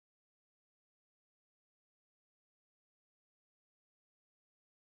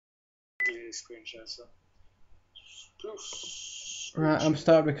delete the screen share, so. Right, I'm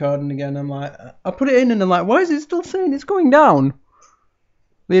started recording again. I'm like, I put it in and I'm like, why is it still saying it's going down?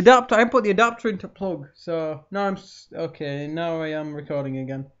 The adapter, I put the adapter into plug, so now okay. Now I am recording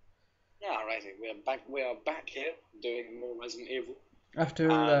again. Yeah, right. We are back here doing more Resident Evil.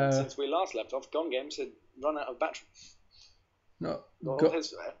 After since we last left off, Gone Games had run out of battery. No.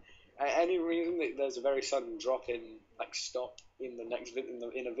 Any reason that there's a very sudden drop in stop in the next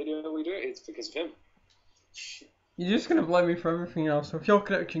in a video that we do, it's because of him. You're just gonna blame me for everything else. So if your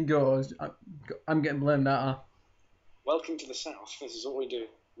connection goes, I'm getting blamed out. Welcome to the South. This is what we do.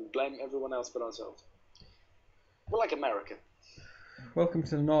 We blame everyone else but ourselves. We're like America. Welcome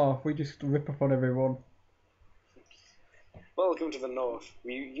to the North. We just rip up on everyone. Welcome to the North.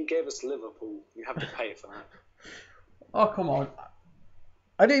 You gave us Liverpool. You have to pay for that. Oh, come on.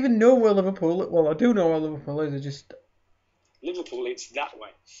 I don't even know where Liverpool is. Well, I do know where Liverpool is. Liverpool, it's that way.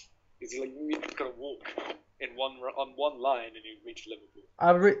 It's like you've got to walk on one line and you reach Liverpool.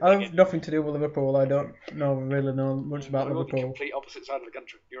 I have nothing to do with Liverpool. I don't really know much about You're Liverpool. on the complete opposite side of the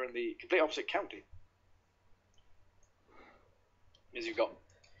country. You're in the complete opposite county. Because you've got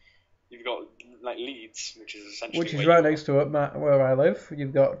Leeds, which is essentially right next to it, where I live.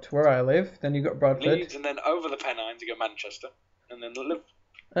 You've got where I live, then you've got Bradford. Leeds, and then over the Pennines you got Manchester, and then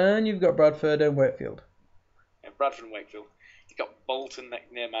and you've got Bradford and Wakefield. Yeah, Bradford and Wakefield. You've got Bolton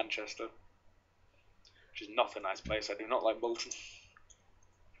near Manchester, which is not a nice place. I do not like Bolton.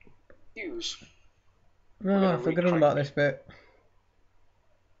 Hughes. No, I've forgotten about this bit.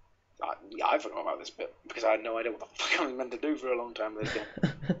 Yeah, I forgot about this bit because I had no idea what the fuck I was meant to do for a long time with this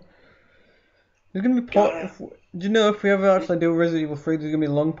game. There's gonna be do you know if we ever actually do Resident Evil 3, there's gonna be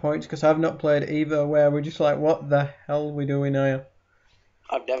long points because I've not played either. Where we're just like, what the hell are we doing here?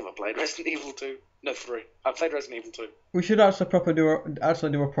 I've never played Resident Evil 2. No, 3. I've played Resident Evil 2. We should actually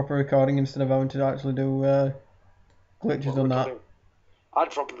do a proper recording instead of having to actually do glitches on that.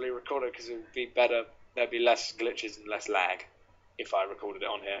 I'd probably record it because it would be better. There'd be less glitches and less lag if I recorded it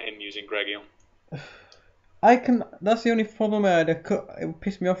on here in using Gregion. That's the only problem I had. It would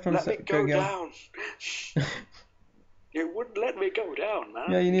piss me off trying to let me go down. You wouldn't let me go down, man.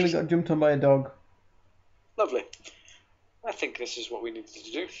 Yeah, you nearly got jumped on by a dog. Lovely. I think this is what we needed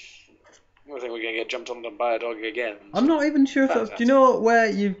to do. I think we're going to get jumped on by a dog again. So. I'm not even sure if that's... Do you know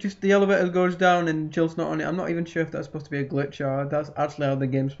where the elevator goes down and Jill's not on it? I'm not even sure if that's supposed to be a glitch or that's actually how the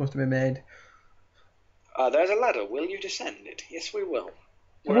game's supposed to be made. There's a ladder. Will you descend it? Yes, we will.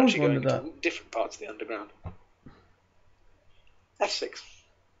 We're actually going to different parts of the underground. F6.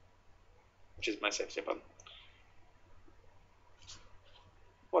 Which is my safety button.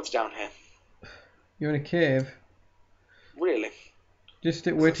 What's down here? You're in a cave. Really? Just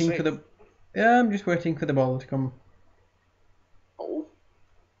waiting for the... Yeah, I'm just waiting for the boulder to come. Oh?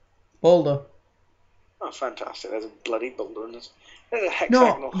 Boulder. Oh, fantastic. There's a bloody boulder in this. There's a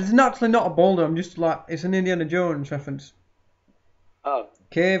hexagonal... No, there's actually not a boulder. I'm just like... It's an Indiana Jones reference. Oh.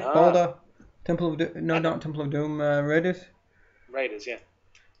 Cave, boulder, Temple of Doom... No, not Temple of Doom, Raiders. Raiders, yeah.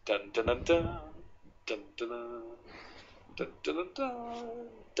 Dun dun dun dun. Dun dun dun. Dun dun dun dun.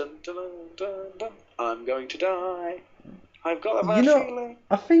 Dun dun dun dun. I'm going to die. I've got a bad feeling.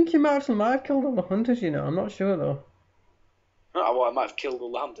 I think you might have killed all the hunters, I'm not sure though. Oh, well, I might have killed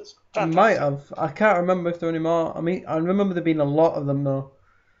all the hunters. Fantastic. I might have. I can't remember if there were any more. I mean, I remember there being a lot of them though.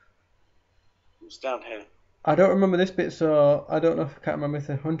 What's down here? I don't remember this bit, so I don't know if I can't remember if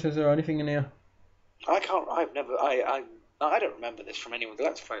there are hunters or anything in here. I don't remember this from anyone's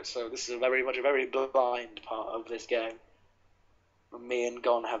Let's Play, so this is very much a very blind part of this game. Me and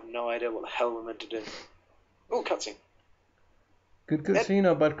Gon have no idea what the hell we're meant to do. Oh, cutscene. Good cutscene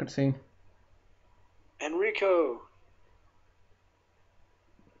or bad cutscene? Enrico!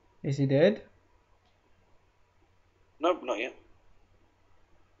 Is he dead? Nope, not yet.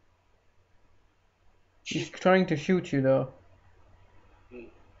 He's trying to shoot you though.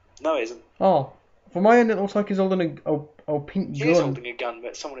 No, he isn't. Oh, from my end it looks like he's holding a pink gun. He is holding a gun,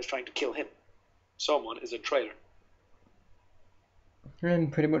 but someone is trying to kill him. Someone is a traitor.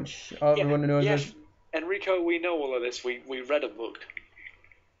 And pretty much everyone knows this. Enrico, we know all of this. We read a book.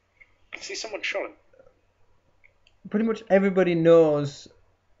 See, someone shot him. Pretty much everybody knows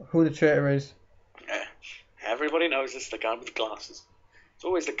who the traitor is. Yeah, everybody knows it's the guy with glasses. It's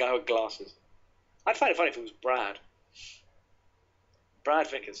always the guy with glasses. I'd find it funny if it was Brad. Brad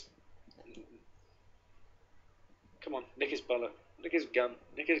Vickers. Come on, nick his bullet. Nick his gun.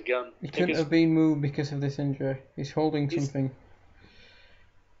 Nick his gun. He couldn't have been moved because of this injury. He's holding something.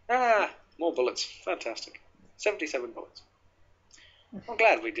 More bullets. Fantastic. 77 bullets. I'm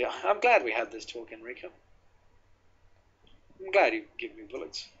glad we did. I'm glad we had this talk, Enrico. I'm glad you give me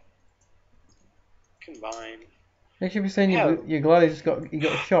bullets. Combine. They should be saying Hell. you're glad you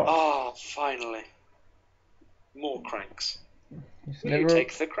got shot. Oh, finally. More cranks. It's Will you never.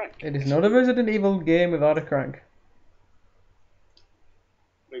 take the crank? It is not a Resident Evil game without a crank.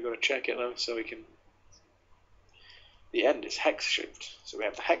 We've got to check it though, so we can. The end is hex shaped, so we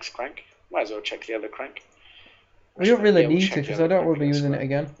have the hex crank. Might as well check the other crank. We don't really Yeah, we'll need check to, the because I other doubt we'll crank, be that's using right. it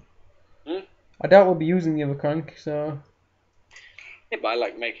again. Hmm? I doubt we'll be using the other crank, so. Yeah, but I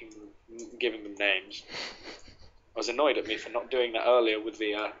like giving them names. I was annoyed at me for not doing that earlier with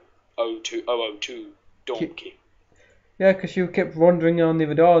the 002 donkey. Yeah, because you kept wandering on the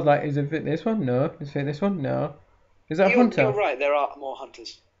other doors, like, is it fit this one? No. Is it fit this one? No. Is that a hunter? You're right, there are more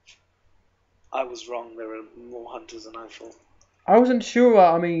hunters. I was wrong, there are more hunters than I thought. I wasn't sure.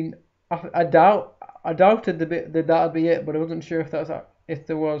 I mean, I doubted the bit that that'd be it, but I wasn't sure if if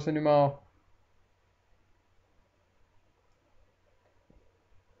there was any more.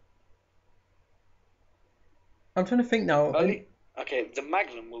 I'm trying to think now. Okay, the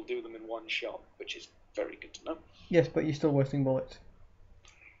Magnum will do them in one shot, which is very good to know. Yes, but you're still wasting bullets.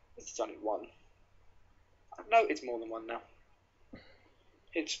 It's only one. No, it's more than one now.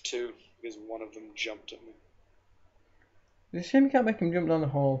 It's two, because one of them jumped at me. It's a shame you can't make him jump down the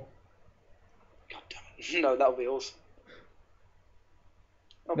hole. God damn it. No, that would be awesome.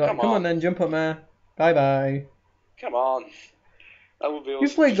 Oh, Right, come on then, jump up there. Bye bye. Come on. That would be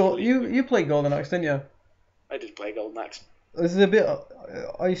awesome. You played Golden Axe, didn't you? I did play Golden Axe. This is a bit.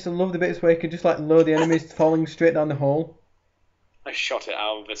 I used to love the bits where you could just like load the enemies falling straight down the hole. I shot it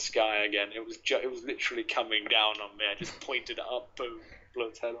out of the sky again. It was literally coming down on me. I just pointed it up, boom, blew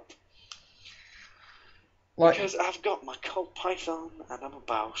its head off. Because I've got my Colt Python and I'm a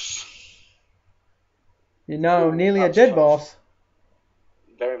boss. You're now nearly a dead boss.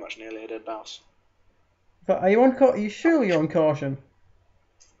 Very much nearly a dead boss. But are you sure you're on caution?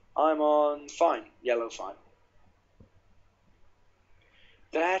 I'm on fine, yellow fine.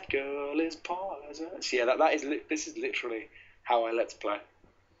 That girl is poisonous. Yeah, this is literally how I let's play.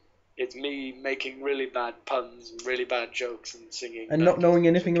 It's me making really bad puns, really bad jokes, and singing. And not knowing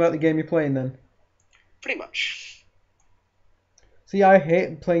anything about the game you're playing, then. Pretty much. See, I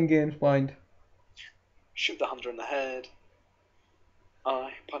hate playing games blind. Shoot the hunter in the head.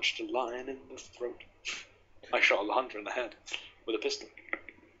 I punched a lion in the throat. I shot a hunter in the head with a pistol.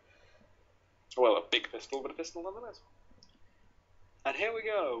 Well, a big pistol, but a pistol nonetheless. And here we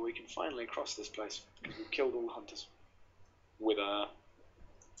go. We can finally cross this place because we've killed all the hunters with a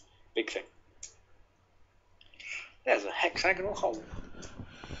big thing. There's a hexagonal hole.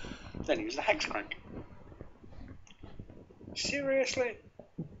 Then use the hex crank. Seriously?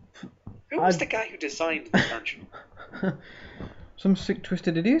 Who was the guy who designed the mansion? Some sick,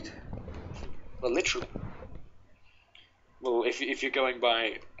 twisted idiot. Well, literally. Well, if you're going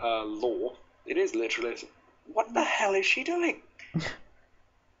by law, it is literally. What the hell is she doing?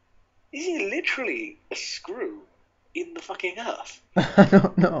 Is he literally a screw in the fucking earth? I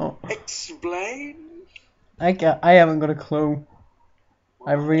don't know. Explain? I haven't got a clue.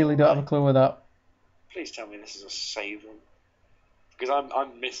 I really don't have a clue with that. Please tell me this is a save room. Because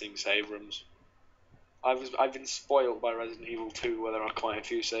I'm missing save rooms. I've been spoiled by Resident Evil 2 where there are quite a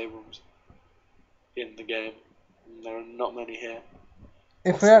few save rooms in the game. And there are not many here.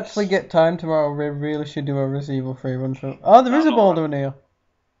 If we actually get time tomorrow, we really should do a Resident Evil 3 run through. Oh, there is a boulder in here.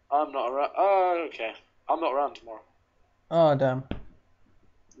 I'm not around. Oh, okay. I'm not around tomorrow. Oh, damn.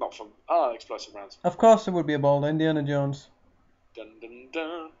 Not from. Explosive rounds. Of course there would be a boulder, Indiana Jones. Dun dun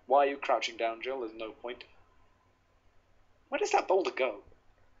dun. Why are you crouching down, Jill? There's no point. Where does that boulder go?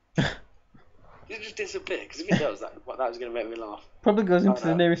 Did it just disappear? Because if it does, that was going to make me laugh. Probably goes into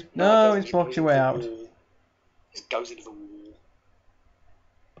the nearest. No, it's blocked your way out. It just goes into the wall.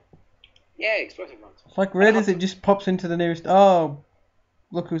 Yeah, explosive rounds. It's like Raiders, it just pops into the nearest. Oh,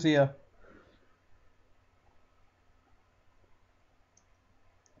 look who's here.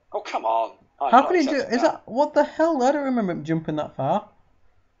 Oh, come on. How can he do? Is that what the hell? I don't remember him jumping that far.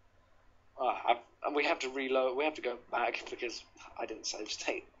 We have to reload. We have to go back because I didn't save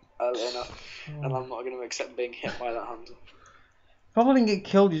state early enough, and I'm not going to accept being hit by that hunter. Probably didn't get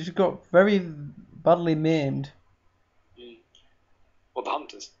killed. You just got very badly maimed. Well, the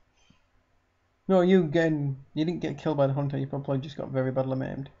hunters. No, you didn't get killed by the hunter. You probably just got very badly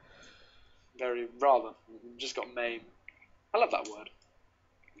maimed. Just got maimed. I love that word.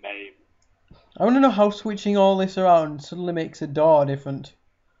 Maim. I want to know how switching all this around suddenly makes a door different.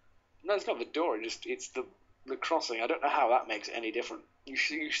 No, it's not the door. It's the crossing. I don't know how that makes it any different. You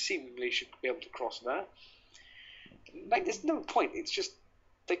seemingly should be able to cross there. Like, there's no point. It's just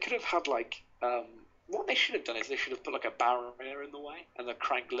they could have had like what they should have done is they should have put like a barrier in the way, and the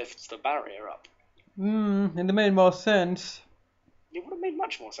crank lifts the barrier up. It made more sense. It would have made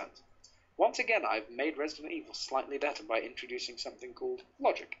much more sense. Once again, I've made Resident Evil slightly better by introducing something called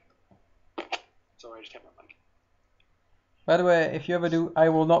logic. Sorry, I just hit my mic. By the way, if you ever do, I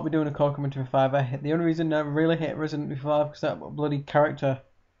will not be doing a core commentary for 5. The only reason I really hate Resident Evil 5 because that bloody character.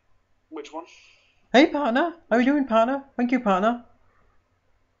 Which one? Hey partner, how are you doing, partner? Thank you, partner.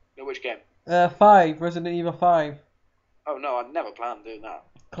 No, which game? 5, Resident Evil 5. Oh no, I'd never planned on doing that.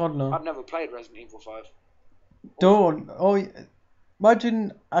 God no. I've never played Resident Evil 5. Don't. Oh,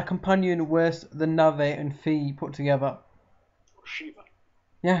 imagine a companion worse than Nave and Fee put together. Or Shiva.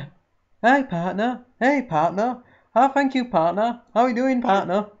 Yeah. Hey partner. Hey partner. Ah, thank you, partner. How are you doing,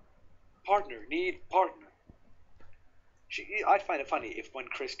 partner? Partner, need partner. I find it funny if when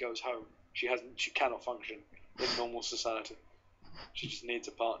Chris goes home, she cannot function in normal society. She just needs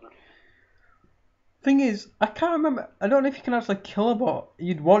a partner. Thing is, I can't remember. I don't know if you can actually kill her, but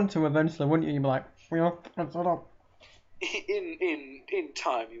you'd want to eventually, wouldn't you? You'd be like, shut up. In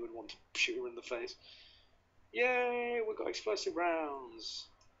time, you would want to shoot her in the face. Yay, we got explosive rounds.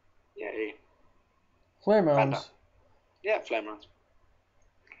 Yay. Flame Panda. rounds. Yeah, flame rounds.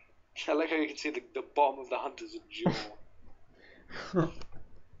 I like how you can see the bottom of the hunter's jaw. Oh,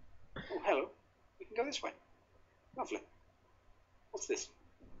 hello. We can go this way. Lovely. What's this?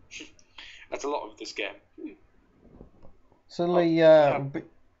 That's a lot of this game. Suddenly,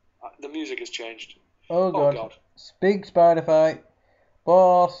 the music has changed. Oh god. Big spider fight,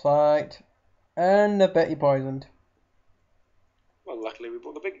 boss fight, and I bet you poisoned. Well, luckily we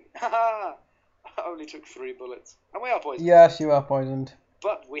brought the big. Haha! I only took 3 bullets, and we are poisoned. Yes, you are poisoned.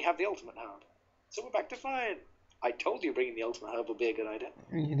 But we have the ultimate herb, so we're back to fine. I told you bringing the ultimate herb would be a good idea.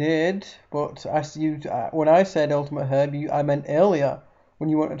 You did, but when I said ultimate herb, I meant earlier when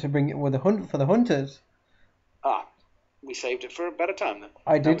you wanted to bring it with for the hunters. Ah, we saved it for a better time then.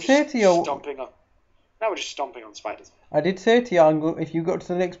 I did say to you. Now we're just stomping on spiders. I did say to you, if you got to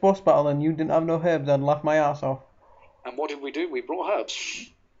the next boss battle and you didn't have no herbs, I'd laugh my ass off. And what did we do? We brought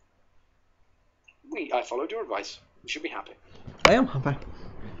herbs. I followed your advice. You should be happy. I am happy.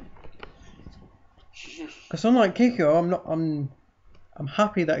 Because unlike Kiko, I'm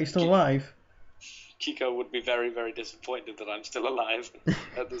happy that he's still alive. Kiko would be very, very disappointed that I'm still alive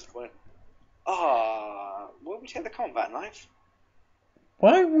at this point. Will we take the combat knife?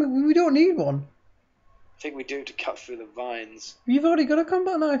 Why? We don't need one. I think we do to cut through the vines. You've already got a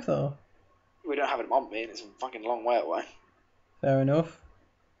combat knife though. We don't have it on me and it's a fucking long way away. Fair enough.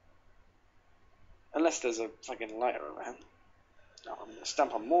 Unless there's a fucking lighter around. No, I'm going to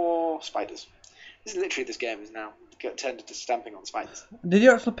stamp on more spiders. This game is now turned into stamping on spiders. Did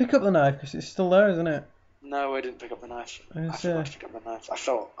you actually pick up the knife? Because it's still there, isn't it? No, I didn't pick up the knife. I forgot to pick up the knife.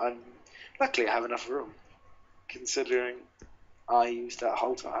 Luckily I have enough room. Considering I used that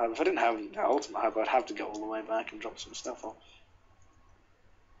ultimate herb. If I didn't have that ultimate herb, I'd have to go all the way back and drop some stuff off.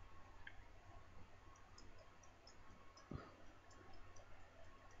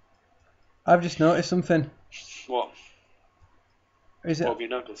 I've just noticed something. What? Is it? What have you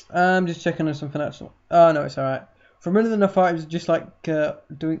noticed? I'm just checking on something actually. Oh no, it's alright. For a minute then I thought it was just like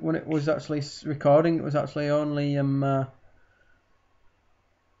doing when it was actually recording. It was actually only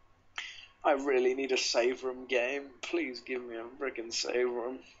I really need a save room game. Please give me a friggin' save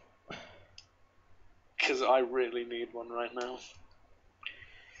room. Because I really need one right now.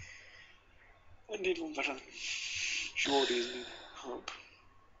 I need one better than Geordies need hope.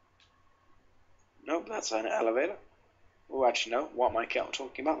 Nope, that's an elevator. Oh, actually, no. What am I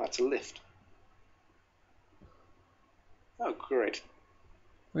talking about? That's a lift. Oh, great.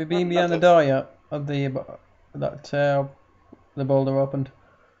 We've been behind the door yet of the boulder opened.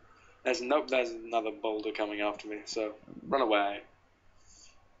 There's another boulder coming after me, so run away.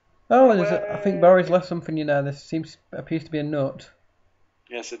 Oh, I think Barry's left something in there. This appears to be a note.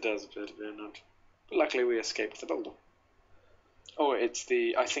 Yes, it does appear to be a note. But luckily we escaped the boulder. Oh, I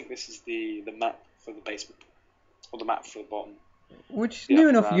think this is the map for the basement. Or the map for the bottom. Which is near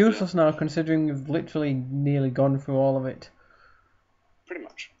enough useless now, considering we've literally nearly gone through all of it. Pretty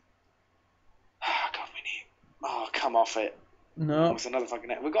much. God, we need... Oh, come off it. No. It's another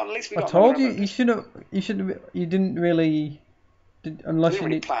fucking... I told you, you didn't really... Unless you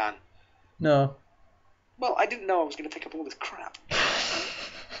didn't plan. No. Well, I didn't know I was going to pick up all this crap.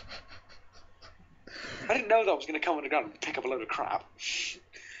 I didn't know that I was going to come on the ground and pick up a load of crap.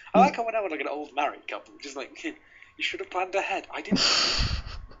 I like how we're now like an old married couple, just like, you should have planned ahead. I didn't.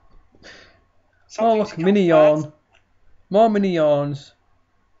 Oh look, mini yawn. More mini yawns.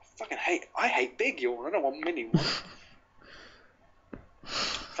 I hate big yawn. I don't want mini one.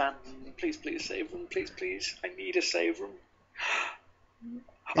 Fan, please save room. Please. I need a save room.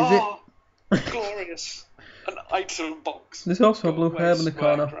 Is it? Glorious. An item box. There's also a Go blue away, herb in the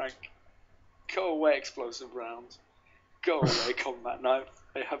square corner. crank. Go away, explosive rounds. Go away, combat knife.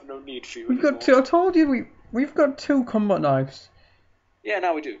 I have no need for you We've anymore. got two. I told you we've got 2 combat knives. Yeah,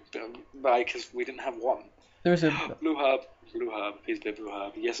 now we do. Because we didn't have one. There is a. Blue herb. Blue herb. Please be a blue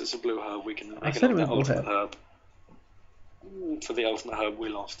herb. Yes, it's a blue herb. We can I make said it it on was the blue ultimate herb. For the ultimate herb, we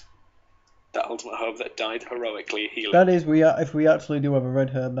lost. That ultimate herb that died heroically healing. That is, if we actually do have a red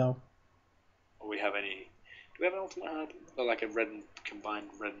herb now. Or we have any. Do we have an ultimate herb? Or like a red and combined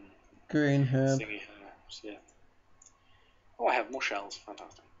red and Green herb. thingy herbs? Yeah. Oh, I have more shells.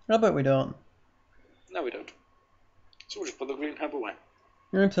 Fantastic. I bet we don't. No, we don't. So we'll just put the green herb away.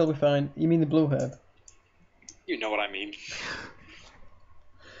 Until we find. You mean the blue herb? You know what I mean.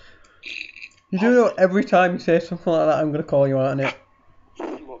 You do know every time you say something like that, I'm going to call you out on it.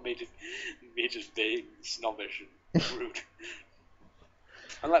 What me just being snobbish and rude.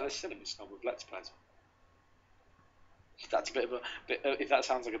 I like the cinnamon snob with Let's Plays. That's a bit of a if that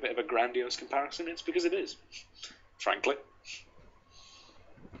sounds like a bit of a grandiose comparison, it's because it is. Frankly.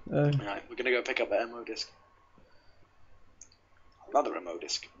 Right, we're gonna go pick up the MO disc. Another MO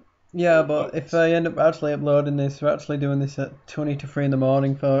disc. Yeah, but if I end up actually uploading this, we're actually doing this at 20 to 3 in the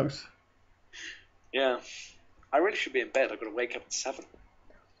morning, folks. Yeah. I really should be in bed. I've got to wake up at 7.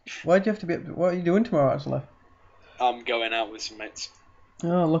 Why'd you have to be? What are you doing tomorrow, actually? I'm going out with some mates.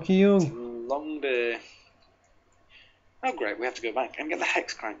 Oh, lucky you. It's a long day. Oh, great. We have to go back and get the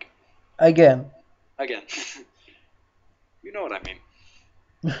hex crank. Again. You know what I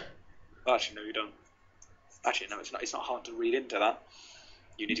mean. Actually, no, you don't. Actually, no, it's not. It's not hard to read into that.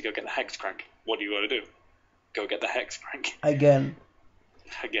 You need to go get the hex crank. What do you got to do? Go get the hex crank. Again.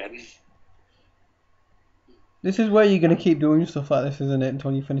 Again. This is where you're going to keep doing stuff like this, isn't it,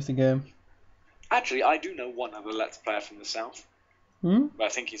 until you finish the game? Actually, I do know one other Let's Player from the South. Hmm? But I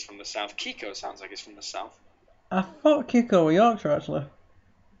think he's from the South. Kiko sounds like he's from the South. I thought Kiko were Yorkshire, actually.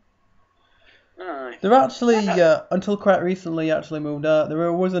 Aye. They're actually, until quite recently, actually moved out.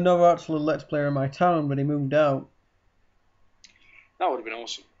 There was another actual Let's Player in my town, but he moved out. That would have been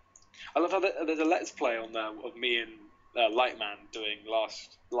awesome. I love how there's a Let's Play on there of me and Lightman doing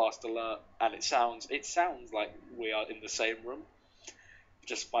Last Alert, and it sounds like we are in the same room,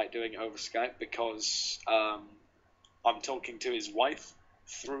 despite doing it over Skype, because I'm talking to his wife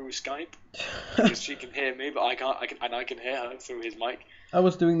through Skype because she can hear me, but I can't. I can hear her through his mic. I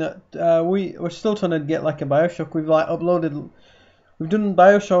was doing that. We're still trying to get like a Bioshock. We've like uploaded. We've done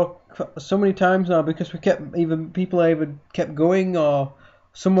Bioshock so many times now because people either kept going or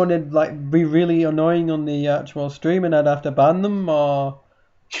someone would like be really annoying on the actual stream and I'd have to ban them, or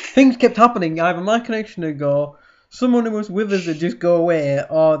things kept happening. Either my connection would go, someone who was with us would just go away,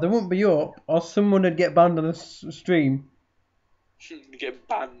 or they wouldn't be up, or someone would get banned on a stream. You get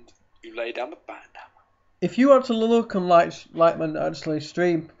banned. You lay down the ban hammer. If you actually look on Lightman actually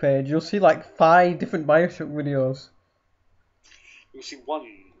stream page, you'll see like 5 different Bioshock videos. You'll see one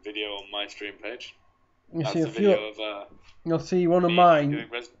video on my stream page. You That's see a the few. video of You'll see one of me mine. doing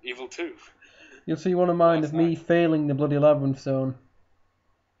Resident Evil 2. You'll see one of mine of me failing the bloody labyrinth zone.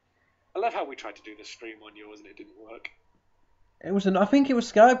 I love how we tried to do the stream on yours and it didn't work. I think it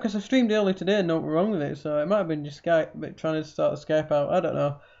was Skype because I streamed earlier today and nothing wrong with it, so it might have been just Skype, but trying to start the Skype out. I don't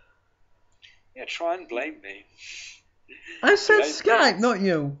know. Yeah, try and blame me. I said Blame Skype, me. not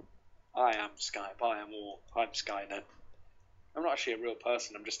you. I am Skype. I'm Skynet. I'm not actually a real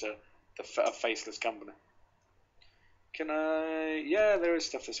person. I'm just a faceless company. Can I? Yeah, there is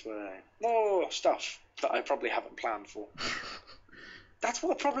stuff this way. More stuff that I probably haven't planned for. That's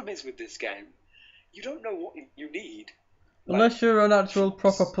what the problem is with this game. You don't know what you need. Unless you're an actual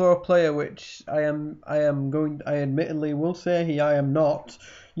proper pro player, which I admittedly will say I am not.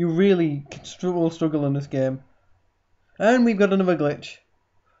 You really will struggle in this game. And we've got another glitch.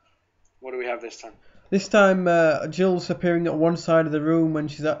 What do we have this time? This time, Jill's appearing at one side of the room when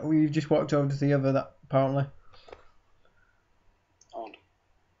we've just walked over to the other, apparently. Odd.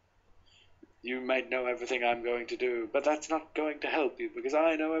 You might know everything I'm going to do, but that's not going to help you because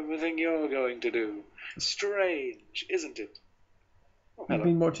I know everything you're going to do. Strange, isn't it? Oh, You've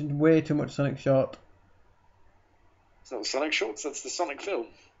been watching way too much Sonic Short. It's not Sonic Shorts, that's the Sonic film.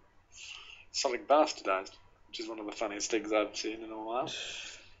 Sonic Bastardized, which is one of the funniest things I've seen in a while.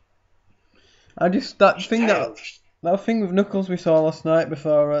 That thing with Knuckles we saw last night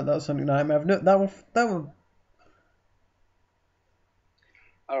before that Sonic Nightmare. That was.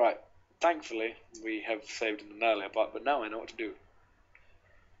 All right. Thankfully, we have saved in an earlier part, but now I know what to do.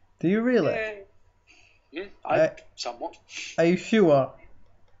 Do you really? Somewhat. Are you sure?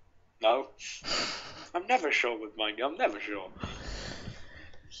 No. I'm never sure with mine. I'm never sure.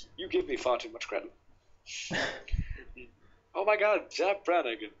 You give me far too much credit. Oh my God, Jack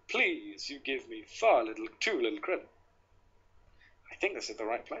Brannigan, please, you give me too little credit. I think this is the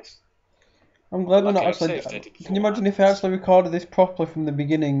right place. I'm glad we're not Luckily, I've actually. saved it Can you imagine if I actually recorded this properly from the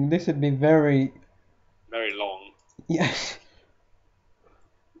beginning? This would be very. Very long. Yes.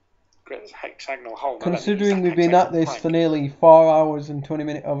 Great, there's a hexagonal hole. Now Considering we've been at this for nearly 4 hours and 20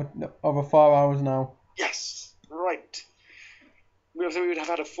 minutes, over 4 hours now. Yes, right. We would have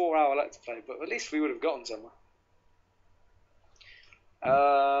had a 4-hour let's play, but at least we would have gotten somewhere.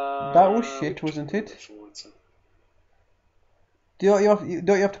 That was shit, wasn't it? Don't you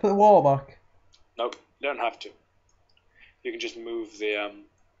have to put the wall back? Nope, you don't have to. You can just move the.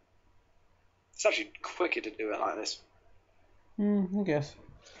 It's actually quicker to do it like this. I guess.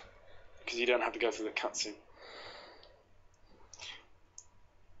 Because you don't have to go through the cutscene.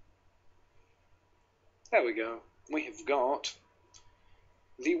 There we go. We have got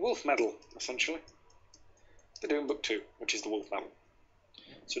the Wolf Medal, essentially. The Doom Book 2, which is the Wolf Medal.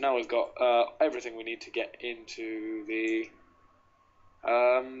 So now we've got everything we need to get into the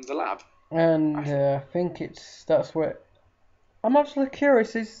lab. And I think that's where. I'm actually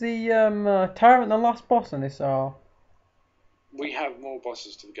curious. Is the Tyrant the last boss in this, or? We have more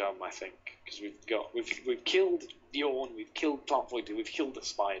bosses to go, I think, because we've killed Bjorn, we've killed Plant Void, we've killed the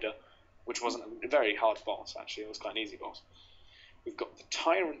Spider, which wasn't a very hard boss actually. It was quite an easy boss. We've got the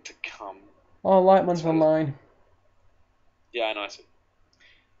Tyrant to come. Oh, Lightman's online. Yeah, I know.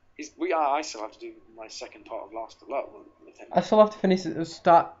 I still have to do my second part of Last Alone with him. I still have to finish it.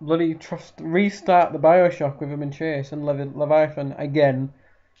 Restart the Bioshock with him in chase and Leviathan again.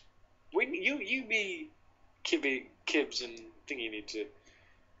 You, me, Kibbs, and Thingy need to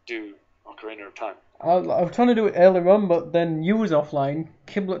do Ocarina of Time. I was trying to do it earlier on, but then you was offline.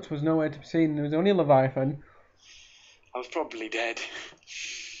 Kiblets was nowhere to be seen. There was only Leviathan. I was probably dead.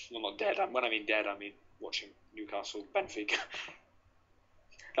 Well, not dead. When I mean dead, I mean watching Newcastle Benfica.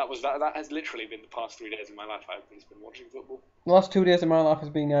 That has literally been the past 3 days of my life. I've just been watching football. The last 2 days of my life has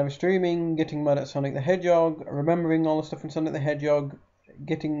been either streaming, getting mad at Sonic the Hedgehog, remembering all the stuff in Sonic the Hedgehog,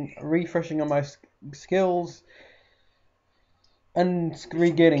 refreshing on my skills, and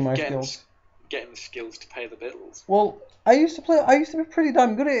regaining my skills. Getting the skills to pay the bills. Well, I used to be pretty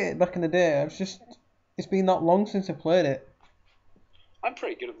damn good at it back in the day. It's been that long since I played it. I'm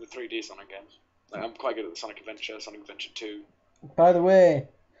pretty good at the 3D Sonic games. I'm quite good at the Sonic Adventure, Sonic Adventure 2. By the way,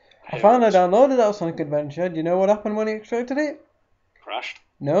 I finally downloaded that Sonic Adventure. Do you know what happened when I extracted it? Crashed?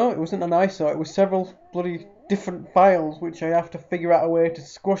 No, it wasn't an ISO. It was several bloody different files which I have to figure out a way to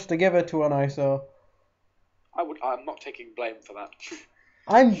squash together to an ISO. I'm not taking blame for that.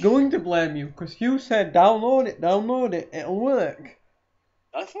 I'm going to blame you because you said download it, it'll work.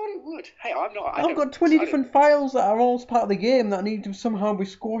 I thought it would. Hey, I'm not. I've got 20 different files that are all part of the game that need to somehow be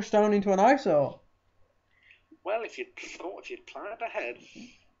squashed down into an ISO. Well, if you'd planned ahead.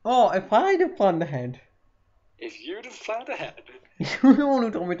 Oh, if I'd have planned ahead. If you'd have planned ahead. You're the one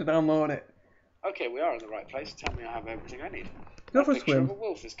who told me to download it. Okay, we are in the right place. Tell me I have everything I need. Go for a swim. A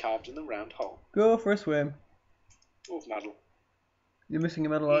wolf is carved in the round hole. Go for a swim. Wolf medal. You're missing a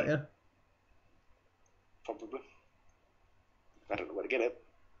medal, aren't you? Probably. I don't know where to get it.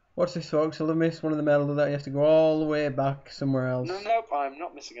 What's this, folks? I'll have missed one of the medals that you have to go all the way back somewhere else. Nope, I'm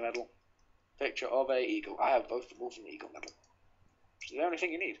not missing a medal. Picture of a eagle. I have both the wolf and the eagle medal. Which is the only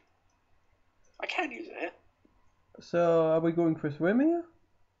thing you need. I can use it here. So, are we going for a swim here?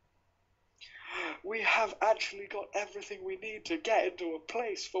 We have actually got everything we need to get into a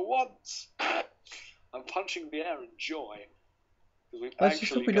place for once. I'm punching the air in joy. Let's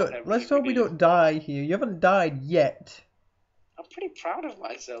hope we don't die here. You haven't died yet. I'm pretty proud of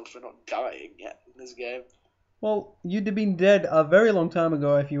myself for not dying yet in this game. Well, you'd have been dead a very long time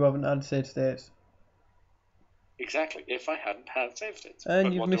ago if you haven't had save states. Exactly, if I hadn't had save states.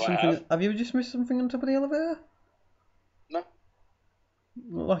 And you've missed something. Have you just missed something on top of the elevator? No.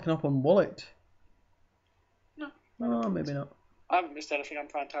 Look like an open wallet. No. Oh, maybe not. I haven't missed anything. I'm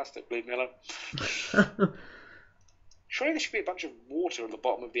fantastic. Leave me alone. Surely there should be a bunch of water at the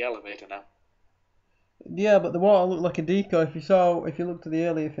bottom of the elevator now. Yeah, but the water looked like a decoy. If you looked at the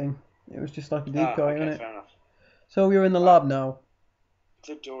earlier thing, it was just like a decoy, okay, wasn't it? Fair enough. So we're in the lab now.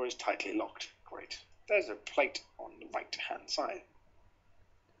 The door is tightly locked. Great. There's a plate on the right-hand side.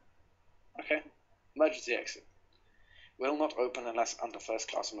 Okay. Emergency exit. Will not open unless under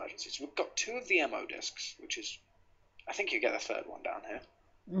first-class emergencies. We've got 2 of the ammo discs, which is... I think you get the 3rd one down here.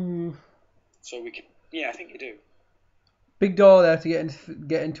 So we can... Yeah, I think you do. Big door there to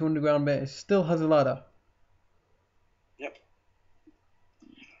get into underground base. Still has a ladder. Yep.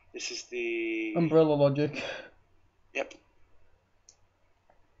 This is the... Umbrella logic. Yep.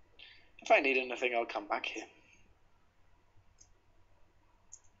 If I need anything, I'll come back here.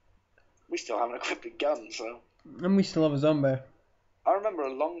 We still haven't equipped a gun, so... And we still have a zombie. I remember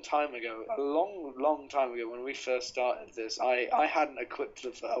a long time ago, when we first started this, I hadn't equipped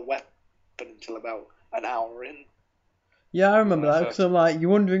a weapon until about an hour in. Yeah, I remember that, because I'm like,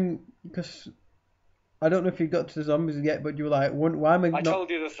 you're wondering, because I don't know if you got to the zombies yet, but you were like, why am I not... I told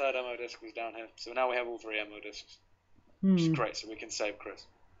you the third ammo disc was down here, so now we have all 3 ammo discs. Which is great, so we can save Chris.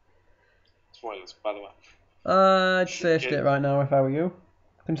 Spoilers, by the way. I'd save it right now if I were you,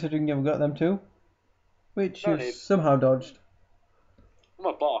 considering you've got them too. Which you've somehow dodged. I'm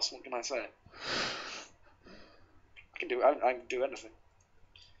a boss, what can I say? I can do anything.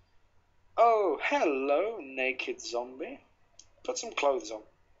 Oh, hello, naked zombie. Put some clothes on.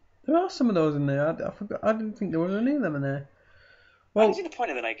 There are some of those in there. I forgot. I didn't think there was any of them in there. Well, I see the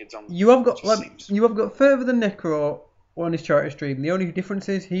point of the naked zombie. You have got further than Necro on his charity stream. The only difference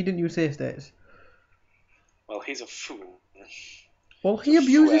is he didn't use save states. Well, he's a fool. Well, he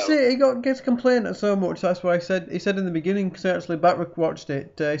abuses it. He gets complained so much. That's why he said in the beginning, because I actually watched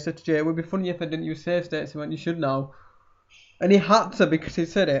it. He said to Jay, "It would be funny if I didn't use save states." He went, "You should now," and he had to because he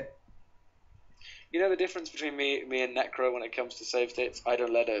said it. You know the difference between me and Necro when it comes to save states? I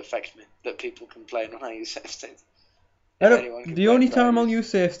don't let it affect me that people complain when I use save states. The only time I'll use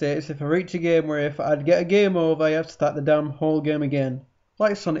save states if I reach a game where if I'd get a game over, I have to start the damn whole game again,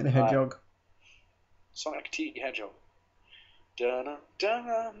 like Sonic the Hedgehog. Sonic T Hedgehog. Da-na,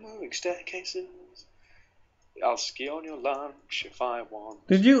 moving staircases. I'll ski on your lunch if I want.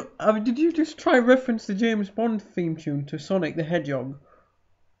 Did you just try reference the James Bond theme tune to Sonic the Hedgehog?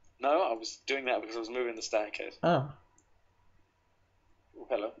 No, I was doing that because I was moving the staircase. Ah. Oh,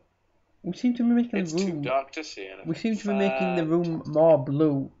 hello. We seem to be making the room... It's too dark to see anything. We seem to be making the room more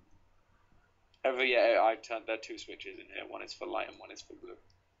blue. There are 2 switches in here. One is for light and one is for blue.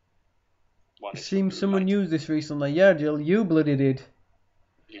 It seems someone used this recently. Yeah, Jill, you bloody did.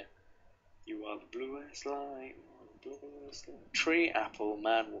 Yeah. You are the bluest light, tree, apple,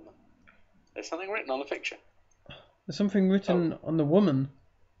 man, woman. There's something written on the picture. There's something written on the woman.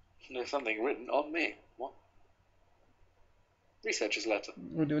 There's something written on me. What? Researcher's letter.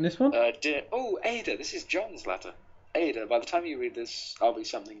 We're doing this one? Ada, this is John's letter. Ada, by the time you read this, I'll be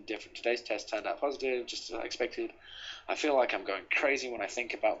something different. Today's test turned out positive, just as I expected. I feel like I'm going crazy when I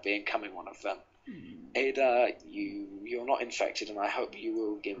think about becoming one of them. Ada, you're not infected, and I hope you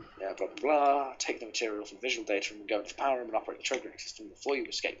will give blah blah blah. Take the material from visual data and go into the power room and operate the triggering system before you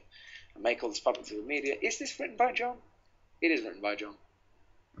escape. And make all this public to the media. Is this written by John? It is written by John.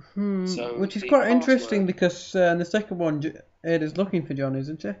 So which is quite interesting because in the second one, Ada's looking for John,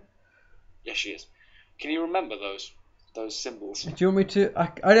 isn't she? Yes, she is. Can you remember those symbols? Do you want me to...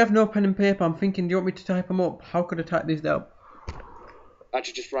 I have no pen and paper. I'm thinking, do you want me to type them up? How could I type these down?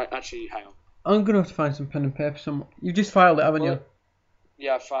 Actually, hang on. I'm going to have to find some pen and paper. You just filed it, haven't you?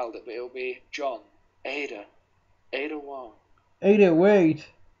 Yeah, I filed it, but it'll be John, Ada, Ada Wong. Ada, wait.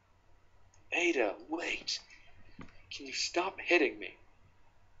 Ada, wait. Can you stop hitting me?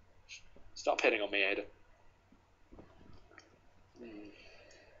 Stop hitting on me, Ada.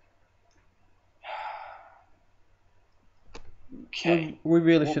 Okay. We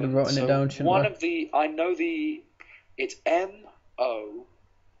really should have written it down, shouldn't we? It's M-O.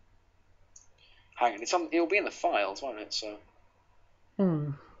 Hang on, it'll be in the files, won't it? So.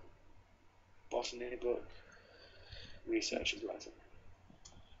 Botany book. Researcher's letter.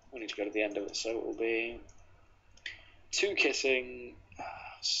 We need to go to the end of it, so it will be 2 kissing,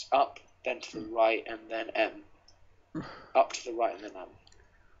 up, then to the right, and then M. Up to the right, and then M.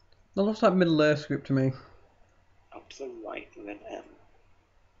 That looks like Middle-earth script to me. Up to the right, and then M.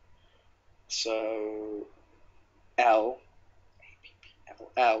 So, L,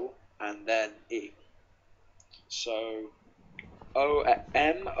 and then E. So,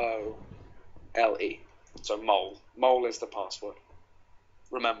 M-O-L-E. So, mole. Mole is the password.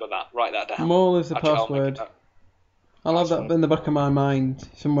 Remember that. Write that down. Mole is the password. I'll have that in the back of my mind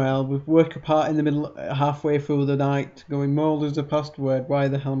somewhere. I'll work apart in the middle, halfway through the night, going, mole is the password. Why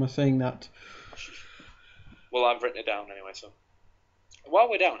the hell am I saying that? Well, I've written it down anyway, so. While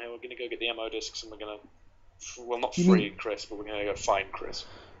we're down here, we're going to go get the ammo discs and we're going to, well, not free Chris, but we're going to go find Chris.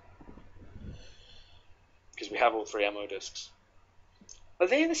 Because we have all 3 ammo discs. Are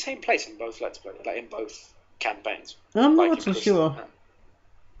they in the same place in both Let's Play? Like in both campaigns? I'm not so sure.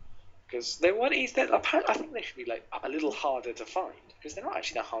 Because they weren't easy. I think they should be like a little harder to find. Because they're not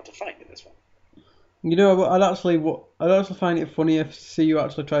actually that hard to find in this one. You know, I'd actually find it funny if see you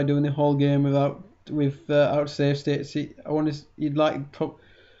actually try doing the whole game without save states.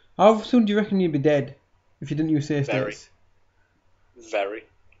 How soon do you reckon you'd be dead if you didn't use save states? Very.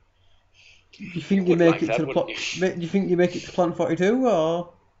 Do you You think you would make like it that, to the wouldn't plot? you? Do you think you make it to Plant 42 or?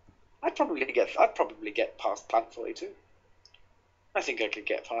 I'd probably get past Plant 42. I think I could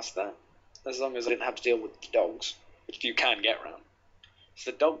get past that, as long as I didn't have to deal with the dogs, which you can get around. It's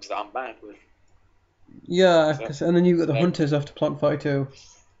the dogs that I'm bad with. Yeah, So, and then you got the then- hunters after Plant 42.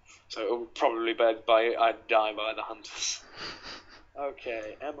 so it would probably be I'd die by the hunters.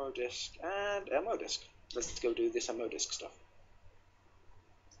 Okay, ammo disc and ammo disc. Let's go do this ammo disc stuff.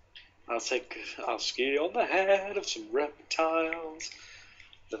 I'll ski on the head of some reptiles.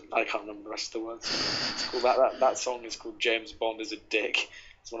 I can't remember the rest of the words. It's called that song is called James Bond is a Dick.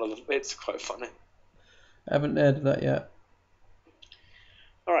 It's quite funny. I haven't heard that yet.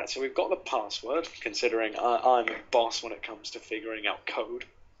 Alright, so we've got the password, considering I'm a boss when it comes to figuring out code.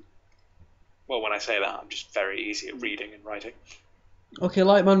 Well, when I say that, I'm just very easy at reading and writing. Okay,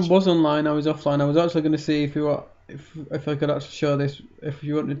 Lightman was online. I was offline. I was actually going to see if I could actually show this, if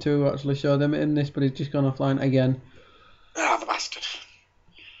you wanted to actually show them in this, but he's just gone offline again. Ah, the bastard.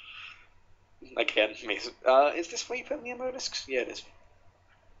 Again, me. Is this where you put the ammo discs? Yeah, it is.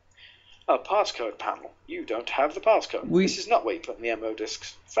 Oh, passcode panel. You don't have the passcode. This is not where you put the ammo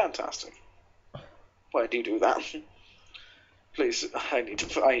discs. Fantastic. Why do you do that? Please, I need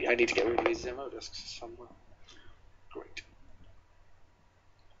to get rid of these ammo discs somewhere. Great.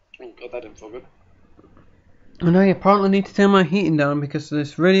 Oh, got that info good. And I apparently need to turn my heating down because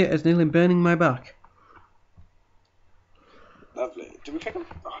this radiator is nearly burning my back. Lovely. Did we pick them?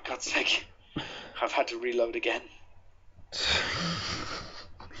 Oh, God's sake. I've had to reload again.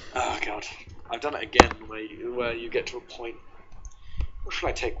 Oh, God. I've done it again where you get to a point. What should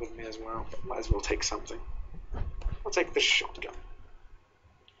I take with me as well? Might as well take something. I'll take the shotgun.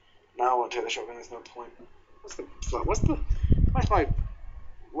 No, I won't take the shotgun. There's no point.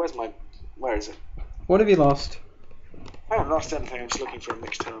 Where is it? What have you lost? I haven't lost anything. I'm just looking for a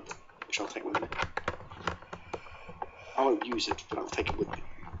mixed herb, which I'll take with me. I won't use it, but I'll take it with me.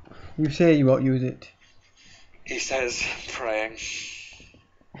 You say you won't use it. He says, praying.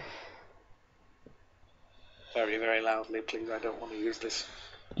 Very, very loudly, please. I don't want to use this.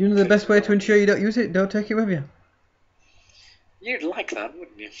 Do you know the best way to ensure you don't use it? Don't take it with you. You'd like that,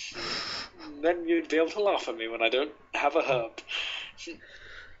 wouldn't you? Then you'd be able to laugh at me when I don't have a herb.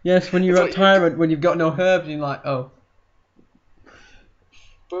 Yes, when you're a tyrant, when you've got no herbs, you're like, oh.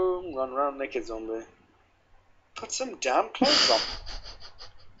 Boom, run around naked zombie. Put some damn clothes on.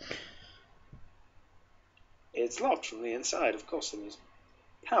 It's locked from the inside, of course it is.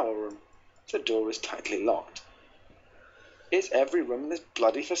 Power room. The door is tightly locked. Is every room in this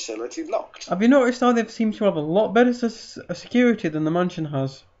bloody facility locked? Have you noticed how they seem to have a lot better security than the mansion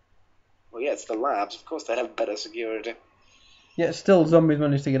has? Well, yeah, it's the labs. Of course they have better security. Yet still zombies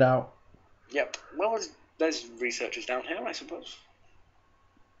manage to get out. Yep. Well, there's researchers down here, I suppose.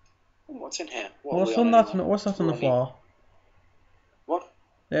 What's in here? What's that on the floor? What?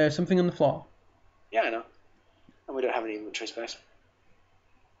 There's something on the floor. Yeah, I know. And we don't have any inventory space.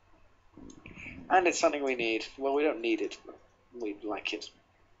 And it's something we need. Well, we don't need it, but we'd like it.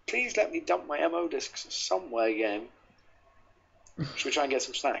 Please let me dump my ammo discs somewhere, game. Should we try and get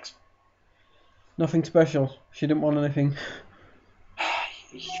some snacks? Nothing special. She didn't want anything.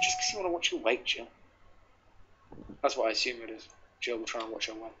 Just because you want to watch your weight, Jill. That's what I assume it is. Jill will try and watch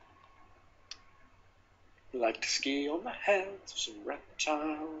her weight. Like to ski on the heads of some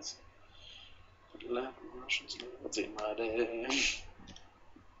reptiles. What's in my day?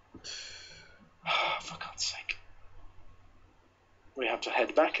 For God's sake. We have to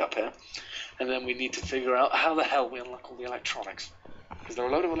head back up here, and then we need to figure out how the hell we unlock all the electronics. Because there are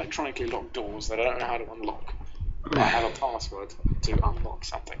a load of electronically locked doors that I don't know how to unlock. I have a password to unlock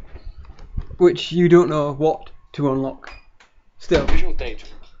something. Which you don't know what to unlock. Still. Visual data.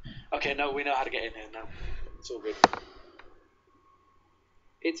 Okay, no, we know how to get in here now. It's all good.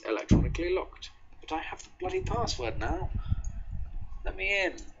 It's electronically locked. But I have the bloody password now. Let me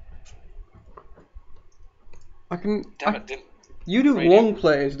in. Damn it, didn't. You do Radio. long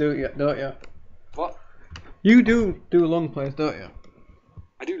plays, don't you? What? You do long plays, don't you?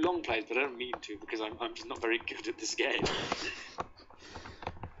 I do long plays, but I don't mean to because I'm just not very good at this game.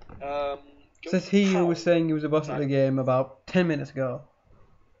 Says he who was saying he was a boss at the game about 10 minutes ago.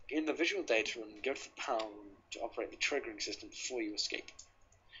 In the visual data room, go to the power room to operate the triggering system before you escape.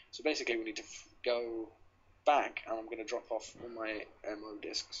 So basically we need to go back, and I'm going to drop off all my ammo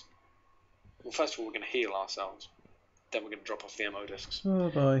discs. Well, first of all, we're going to heal ourselves. Then we're going to drop off the ammo discs. Oh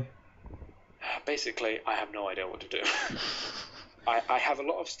boy. Basically, I have no idea what to do. I have a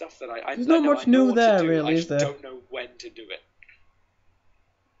lot of stuff that I There's not much new there, really, is there? I just don't know when to do it.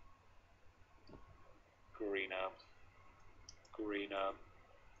 Green herb.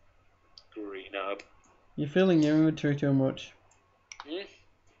 Green herb. You're filling your inventory too much. Hmm?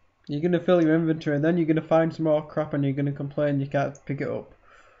 You're going to fill your inventory and then you're going to find some more crap and you're going to complain you can't pick it up.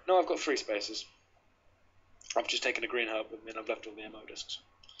 No, I've got 3 spaces. I've just taken a green herb with me and I've left all the ammo discs.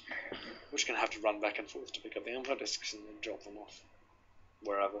 We're just going to have to run back and forth to pick up the ammo discs and then drop them off.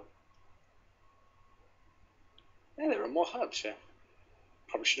 Wherever. Yeah, there are more herbs here.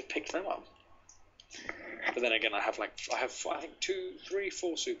 Probably should have picked them up. But then again, I have I think 2, 3,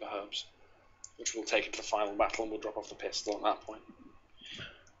 4 super herbs, which we'll take into the final battle and we'll drop off the pistol at that point.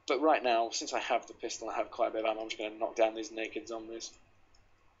 But right now, since I have the pistol and I have quite a bit of ammo, I'm just going to knock down these naked zombies.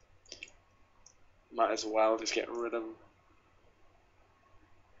 Might as well just get rid of them.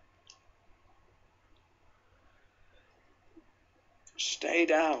 Stay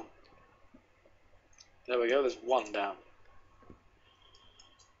down. There we go, there's 1 down.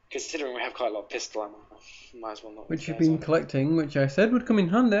 Considering we have quite a lot of pistol ammo, might as well not. Which you've been collecting, which I said would come in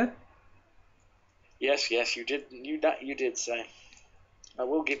handy. Yes, you did. You did say. I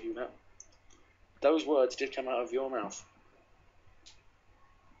will give you that. Those words did come out of your mouth.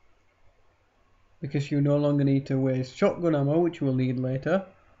 Because you no longer need to waste shotgun ammo, which we'll need later,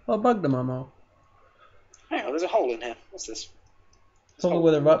 or magnum ammo. Hang on, there's a hole in here. What's this? Probably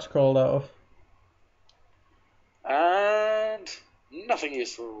where the rats crawled out of. And nothing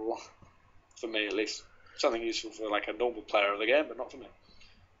useful. For me, at least. Something useful for like a normal player of the game, but not for me.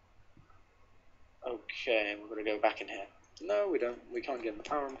 Okay, we're going to go back in here. No, we don't. We can't get in the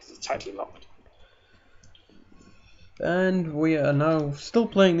power room because it's tightly locked. And we are now still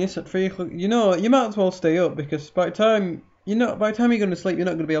playing this at 3 o'clock. You know, you might as well stay up because by the time you're going to sleep, you're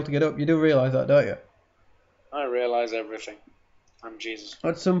not going to be able to get up. You do realise that, don't you? I realise everything. I'm Jesus.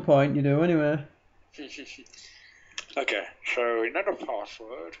 At some point, you do anyway. Okay, so another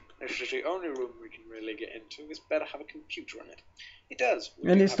password. This is the only room we can really get into. This better have a computer in it. It does.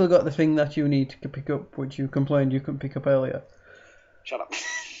 And it's still got the thing that you need to pick up, which you complained you couldn't pick up earlier. Shut up.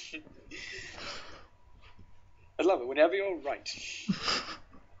 I love it whenever you're right.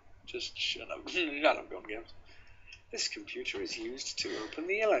 Just shut up. Shut up, Gone Games. This computer is used to open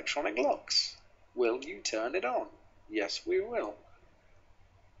the electronic locks. Will you turn it on? Yes, we will.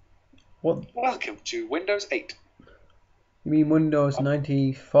 What? Welcome to Windows 8. You mean Windows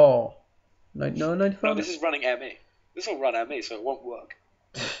 94? No, 94? No, this is running ME. This will run ME, so it won't work.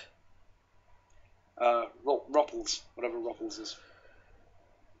 Ropples. Whatever Ropples is.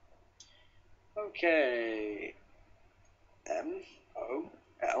 Okay. M-O-L-E.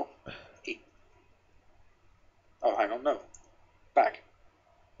 Oh, hang on, no. Back.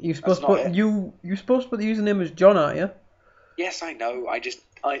 You're supposed to put the username as John, aren't you? Yes, I know.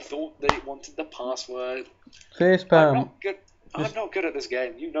 I thought that it wanted the password. Facepalm. I'm not good at this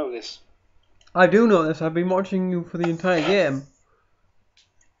game. You know this. I do know this. I've been watching you for the entire game.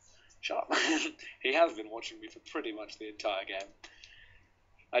 Shut up. He has been watching me for pretty much the entire game.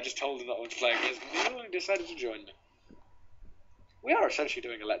 I just told him that I was playing this, and he decided to join me. We are essentially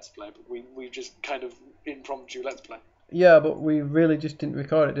doing a Let's Play, but we just kind of impromptu Let's Play. Yeah, but we really just didn't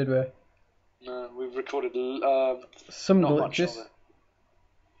record it, did we? No, we've recorded some not glitches. Much of it.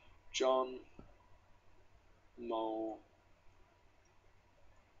 John Mo.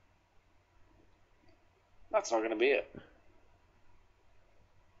 That's not going to be it.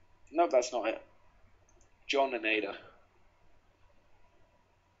 No, that's not it. John and Ada.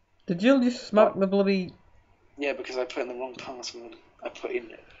 Did Jill just smack the bloody... Yeah, because I put in the wrong password. I put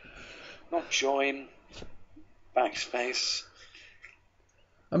in not join, backspace.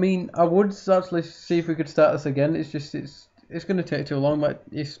 I mean, I would actually see if we could start this again. It's just, it's going to take too long, but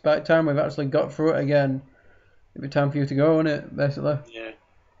it's by the time we've actually got through it again, it'll be time for you to go, won't it, basically? Yeah.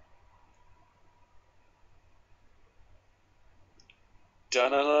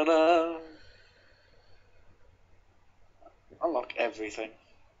 Da-na-na-na. Unlock everything.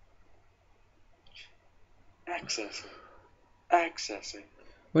 Accessing.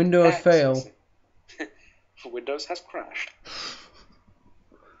 Windows fail. Windows has crashed.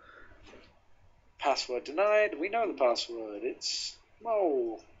 Password denied. We know the password. It's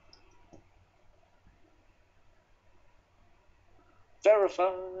Mo.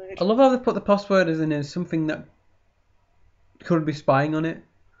 Verified. I love how they put the password as in something that could be spying on it.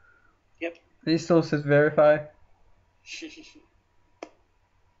 Yep. And it still says verify.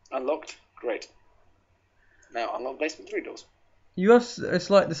 Unlocked. Great. Now unlock basement 3 doors. It's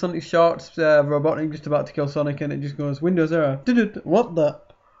like the Sonic Shorts Robotnik just about to kill Sonic and it just goes Windows error. What the?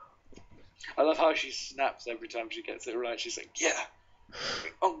 I love how she snaps every time she gets it right. She's like, yeah,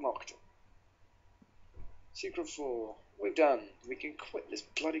 unlocked. Secret 4. We've done. We can quit this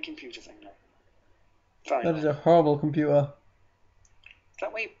bloody computer thing now. Fine. That is a horrible computer.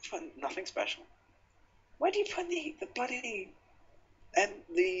 that way you put nothing special. Where do you put the bloody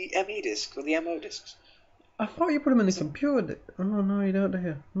the ME disc or the MO discs? I thought you put them in the computer. Oh no, you don't, do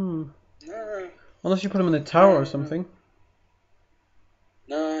you? No. Unless you put them in the tower or something.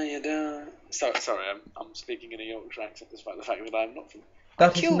 No, you don't. Sorry, I'm speaking in a Yorkshire accent despite the fact that I'm not from...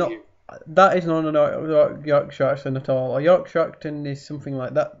 That is not. You. That is not a Yorkshire accent at all. A Yorkshire accent is something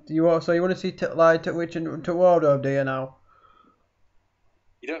like that. You want to see lied to which and to wardrobe, do you now?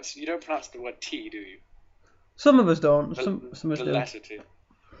 You don't pronounce the word T, do you? Some of us don't. Some of us the do. letter T.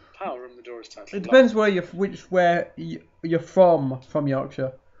 Power room, the door is tight. It depends where you're from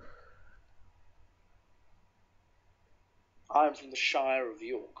Yorkshire. I'm from the Shire of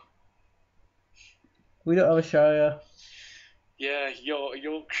York. We don't have a Shire. Yeah, you're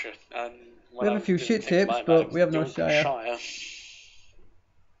Yorkshire, and we have a few shit tips, but we have no Shire.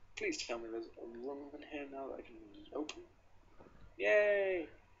 Please tell me there's a room in here now that I can open. Yay!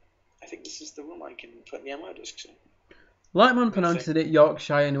 I think this is the room I can put the ammo discs in. Lightman pronounced it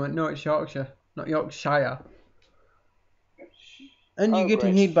Yorkshire and he went, no, it's Yorkshire, not Yorkshire. And you're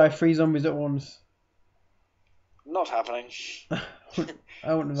getting hit by 3 zombies at once. Not happening.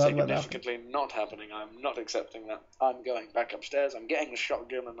 I wouldn't have let that happen. Significantly not happening. I'm not accepting that. I'm going back upstairs, I'm getting the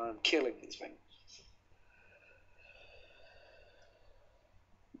shotgun and I'm killing these things.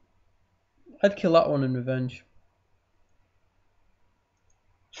 I'd kill that one in revenge.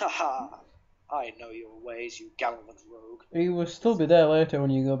 Haha! I know your ways, you gallant rogue. He will still be there later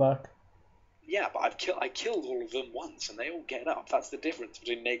when you go back. Yeah, but I killed all of them once, and they all get up. That's the difference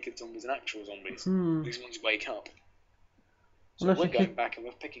between naked zombies and actual zombies. These ones wake up. So we're going back and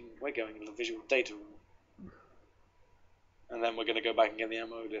we're going into the visual data room. And then we're going to go back and get the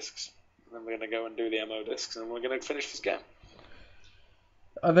ammo discs. And then we're going to go and do the ammo discs, and we're going to finish this game.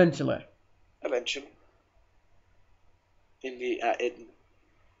 Eventually.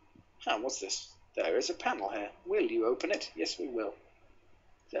 What's this? There is a panel here. Will you open it? Yes, we will.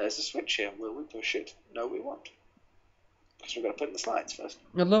 There's a switch here. Will we push it? No, we won't. Because we've got to put in the slides first.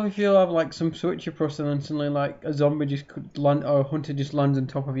 I'd love if you have like some switch you press and then suddenly like a zombie just could land or a hunter just lands on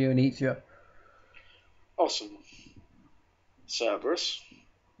top of you and eats you. Awesome. Cerberus.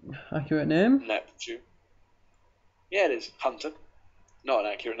 Accurate name? Neptune. Yeah, it is. Hunter. Not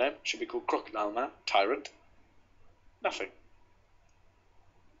an accurate name. Should be called Crocodile Man. Tyrant. Nothing.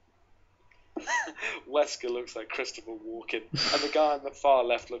 Wesker looks like Christopher Walken, and the guy on the far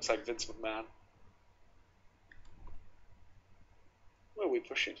left looks like Vince McMahon. Will we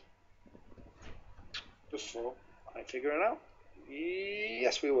push it? Before I figure it out?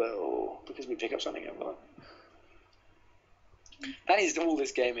 Yes, we will, because we pick up something over there. That is all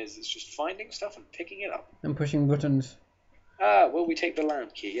this game is. It's just finding stuff and picking it up. And pushing buttons. Will we take the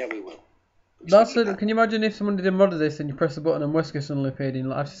lamp key? Yeah, we will. That's it. Can you imagine if someone did a mod of this and you press the button and Wesker suddenly appeared in?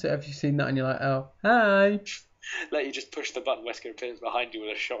 Like, have you seen that and you're like, oh, hi. Like you just push the button, Wesker appears behind you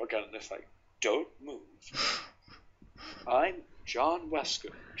with a shotgun, and it's like, don't move. I'm John Wesker.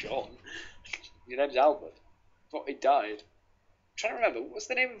 John. Your name's Albert. Thought he died. I'm trying to remember. What was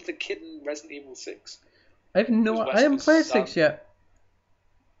the name of the kid in Resident Evil 6? I haven't played 6 yet.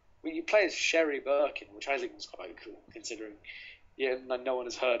 Well, you play as Sherry Birkin, which I think was quite cool, considering no one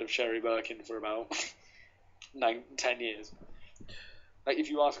has heard of Sherry Birkin for about 10 years. Like, if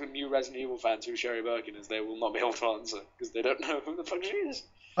you ask new Resident Evil fans who Sherry Birkin is, they will not be able to answer, because they don't know who the fuck she is.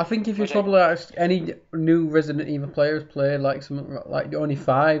 I think if you probably ask any new Resident Evil players played like something like only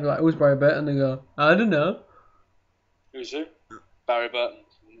 5, like who's Barry Burton, they go, I don't know. Who's who? Barry Burton.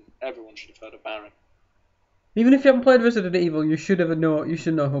 Everyone should have heard of Barry. Even if you haven't played Resident Evil, you should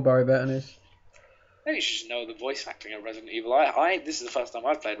know who Barry Burton is. Maybe you should just know the voice acting of Resident Evil. This is the first time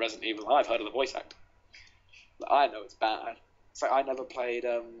I've played Resident Evil. I've heard of the voice acting. I know it's bad. It's like I never played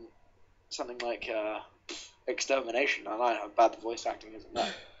something like Extermination, and I know how bad the voice acting is in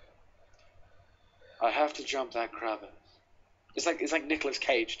that. I have to jump that crevice. It's like Nicolas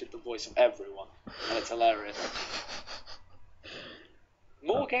Cage did the voice of everyone, and it's hilarious.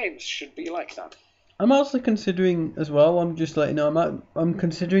 More games should be like that. I'm also considering as well. I'm just letting you know. I'm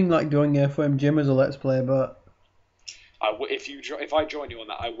considering like doing Earthworm Jim as a let's play, but if I join you on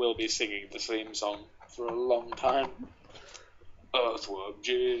that, I will be singing the theme song for a long time. Earthworm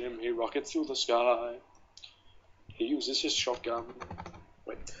Jim, he rockets through the sky. He uses his shotgun.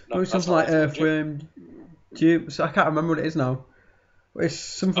 Wait, no, it's something like Earthworm Jim. So I can't remember what it is now. It's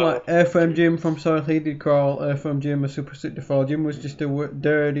something like Earthworm Jim from Sorry He Did Crawl, Earthworm Jim, a Super Stick to Fall. Jim was just a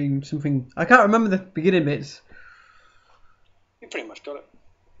dirty something. I can't remember the beginning bits. You pretty much got it.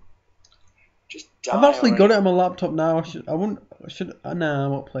 Just I've actually got it on my laptop now. I won't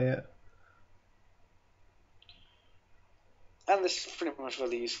play it. And this is pretty much where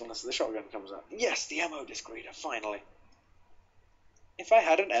the usefulness of the shotgun comes out. Yes, the ammo disc reader, finally. If I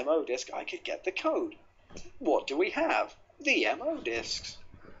had an ammo disc, I could get the code. What do we have? The ammo discs.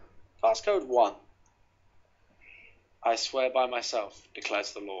 Passcode 1. I swear by myself,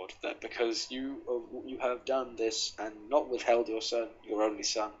 declares the Lord, that because you have done this and not withheld your son, your only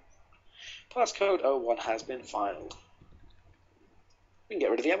son, passcode 01 has been filed. We can get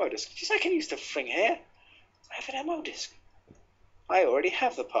rid of the ammo disc. Yes, I can use the thing here. I have an ammo disc. I already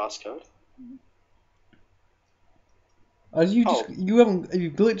have the passcode. As you just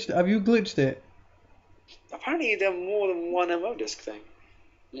you've glitched. Have you glitched it? Apparently, there are more than one ammo disc thing.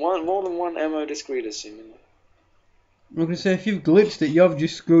 More than one ammo disc reader, seemingly. I'm gonna say if you've glitched it, you've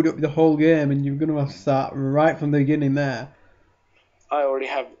just screwed up the whole game, and you're gonna have to start right from the beginning there. I already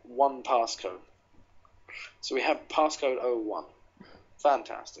have one passcode. So we have passcode 01.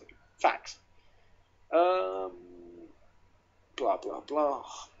 Fantastic. Facts. Blah, blah, blah.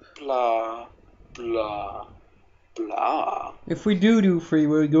 Blah, blah, blah. If we do free,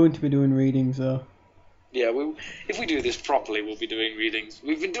 we're going to be doing readings, though. Yeah, if we do this properly, we'll be doing readings.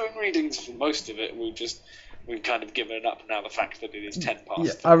 We've been doing readings for most of it. We've kind of given up now the fact that it is 10 past.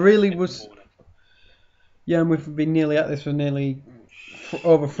 Yeah, I really was. Yeah, and we've been nearly at this for nearly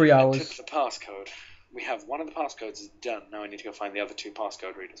over 3 hours. I took the passcode. We have one of the passcodes is done. Now I need to go find the other 2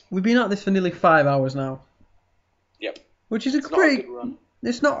 passcode readers. We've been at this for nearly 5 hours now. Yep. Which is It's not a good run.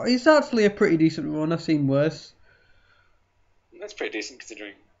 It's not. It's actually a pretty decent run. I've seen worse. That's pretty decent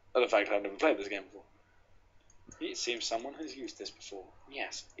considering the fact I've never played this game before. It seems someone has used this before.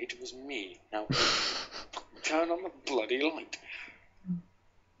 Yes, it was me. Now, turn on the bloody light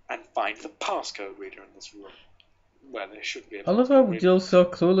and find the passcode reader in this room, where there should be a I love how Jill's so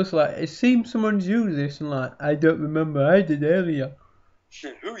clueless. Like, it seems someone's used this, and like, I don't remember. I did earlier.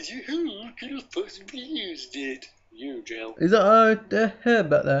 Who could have possibly used it? You, Jill. Is that a herb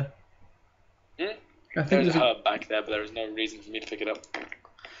back there? I think there's a herb back there, but there is no reason for me to pick it up,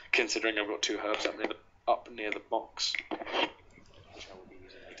 considering I've got 2 herbs up near the box, which I will be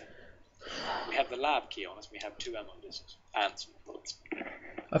using later. We have the lab key on us. We have 2 ammo discs and some bullets.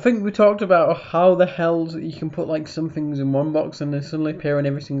 I think we talked about how the hell you can put like some things in one box and they suddenly appear in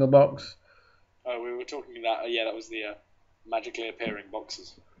every single box. Oh, we were talking about that was the magically appearing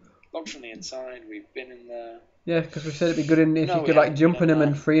boxes. Locked from the inside. We've been in there. Yeah, because we said it'd be good if you could like jump in them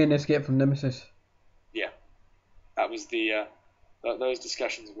and free and escape from Nemesis. Yeah, that was the those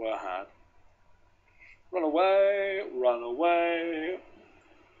discussions were had. Run away, run away.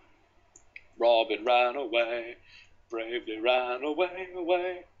 Robin ran away, bravely ran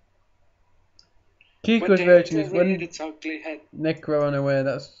away. Kiko's version is when its ugly head. Necro ran away.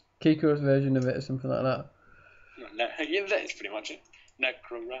 That's Kiko's version of it, or something like that. No, yeah, that's pretty much it.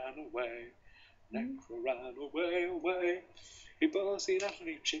 Necro ran away. Necro ran away. He bossed out a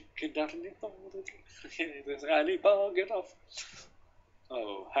new chicken down and he thought it and he bargained off.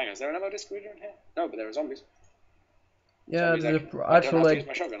 Oh, hang on, is there an ammo disc reader in here? No, but there are zombies. Yeah, zombies there's I don't have to like use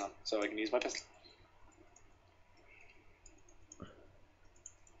my shotgun on, so I can use my pistol.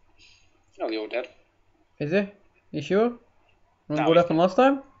 Oh, you're dead. Is he? You sure? Remember No, what happened last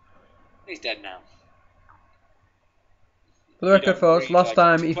time? He's dead now. For the record, folks, last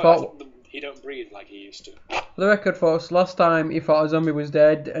time he fought. He don't breathe like he used to. For the record, folks, last time he thought a zombie was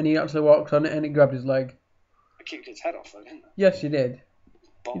dead and he actually walked on it and it grabbed his leg. I kicked his head off though, didn't I? Yes, you did.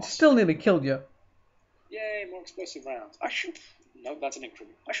 Boss. It still nearly killed you. Yay, more explosive rounds. No, that's an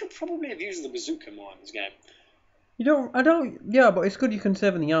increment. I should probably have used the bazooka more in this game. Yeah, but it's good you can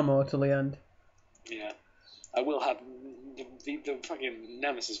save the ammo till the end. Yeah. I will have, the fucking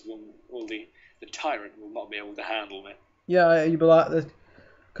Nemesis the tyrant will not be able to handle me. Yeah, you'd be like this.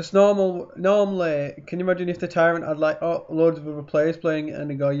 Because normally, can you imagine if the tyrant had like loads of other players playing and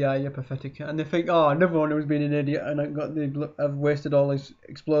they go, yeah, you're pathetic. And they think, oh, another one who's been an idiot and I've wasted all these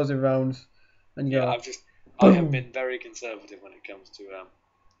explosive rounds. And you go, I have been very conservative when it comes to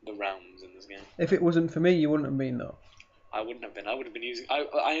the rounds in this game. If it wasn't for me, you wouldn't have been though. I wouldn't have been. I would have been using.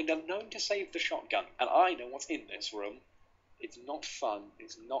 I am known to save the shotgun, and I know what's in this room. It's not fun.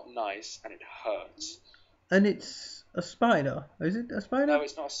 It's not nice, and it hurts. And it's a spider. Is it a spider? No,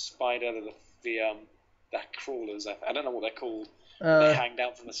 it's not a spider. The crawlers. I don't know what they're called. They hang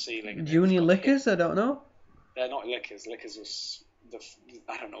down from the ceiling. Junior lickers? I don't know. They're not lickers. Lickers are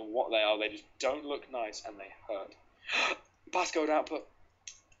I don't know what they are. They just don't look nice, and they hurt. Passcode output.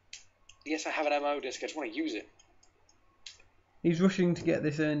 Yes, I have an ammo disc. I just want to use it. He's rushing to get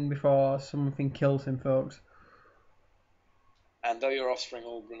this in before something kills him, folks. And though your offspring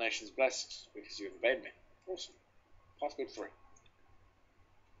all the nations blessed, because you have obeyed me. Awesome. Passcode 3.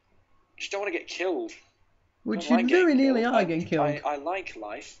 Just don't want to get killed. Which don't you like very getting nearly killed. are getting killed. I like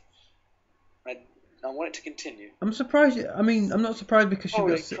life. I want it to continue. I'm surprised. I mean, I'm not surprised because you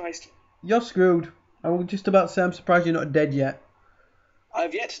Holy got. Christ. You're screwed. I was just about to say I'm surprised you're not dead yet.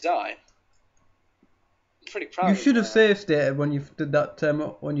 I've yet to die. I'm pretty proud You of should have that. save stated when you did that.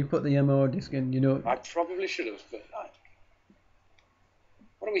 When you put the MO disc in, you know. I probably should have, but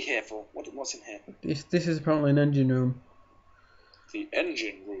what are we here for? What's in here? This is apparently an engine room, The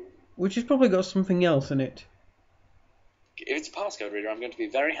engine room. which has probably got something else in it. If it's a passcode reader, I'm going to be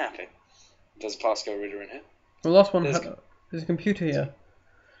very happy. There's a passcode reader in here. The last one There's- there's a computer here.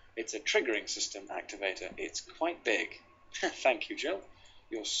 It's a triggering system activator. It's quite big. Thank you, Jill.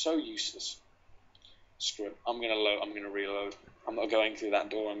 You're so useless. Screw it. I'm gonna reload. I'm not going through that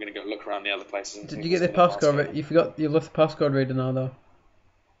door. I'm gonna go look around the other places. And Did see you get if the there's another passcode? You forgot. You left the passcode reader now though.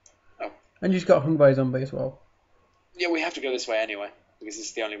 Oh. And you just got hung by a zombie as well. Yeah, we have to go this way anyway because this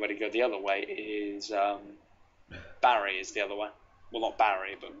is the only way to go. The other way is Barry is the other way. Well, not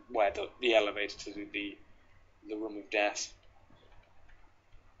Barry, but where the elevator to the room of death.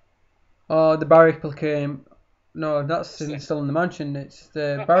 Oh, the Barry proclaim. No, that's What's still in the mansion. It's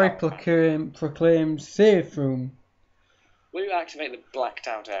the Oh, Barry oh. proclaims safe room. Will you activate the blacked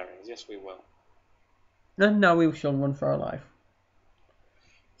out areas? Yes, we will. And now we shall run for our life.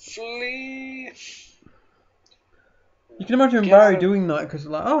 Flee. You can imagine Get Barry out. doing that because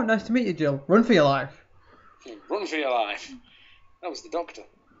like, oh, nice to meet you, Jill. Run for your life. Run for your life. That was the doctor.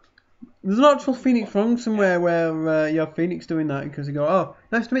 There's an actual Phoenix Run somewhere where you have Phoenix doing that because you go, oh,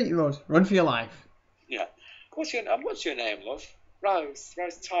 nice to meet you, Rose. Run for your life. Yeah. What's your name, love? Rose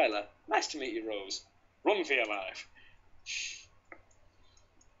Tyler. Nice to meet you, Rose. Run for your life.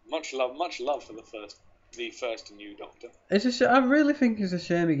 Much love for the first new Doctor. I really think it's a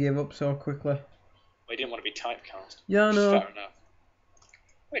shame he gave up so quickly. Well, he didn't want to be typecast. Yeah, I know. Fair enough.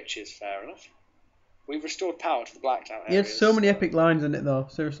 Which is fair enough. We've restored power to the blacked out He areas. had so many epic lines in it though,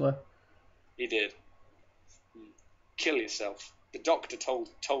 seriously. He did. Kill yourself. The Doctor told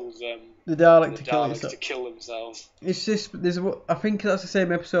The Dalek the to kill Daleks himself. to kill themselves. It's just I think that's the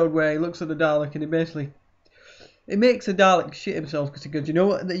same episode where he looks at the Dalek and it makes the Dalek shit himself because he goes, you know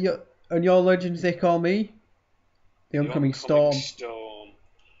what? On your legends they call me the oncoming storm.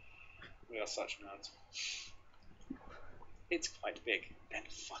 We are such nerds. It's quite big. Then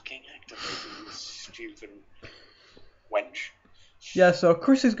fucking activating this stupid wench. Yeah, so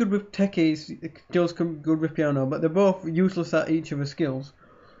Chris is good with techies, Jill's good with piano, but they're both useless at each other's skills.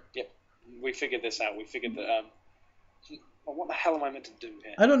 Yep, we figured this out. We figured that. Well, what the hell am I meant to do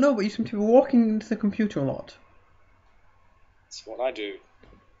here? I don't know, but you seem to be walking into the computer a lot. That's what I do.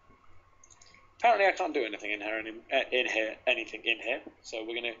 Apparently, I can't do anything in here. So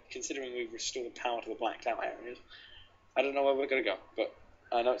we're gonna, considering we've restored power to the blacked out areas. I don't know where we're gonna go, but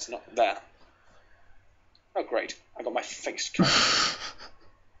I know it's not there. Oh great! I got my face cut.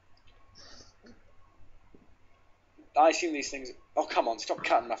 I assume these things. Oh come on! Stop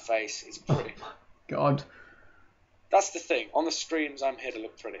cutting my face. It's pretty. God. That's the thing. On the streams, I'm here to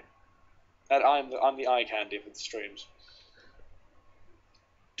look pretty. And I'm the eye candy for the streams.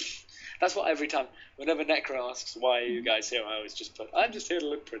 That's what every time, whenever Necro asks, why are you guys here, I always just put, I'm just here to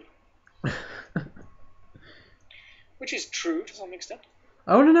look pretty. Which is true to some extent.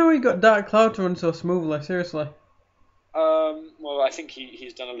 I want to know how he got Dark Cloud to run so smoothly, seriously. Well, I think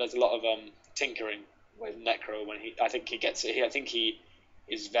he's done there's a lot of tinkering with Necro when I think he gets it. I think he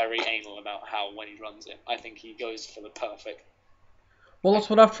is very anal about how when he runs it. I think he goes for the perfect. Well,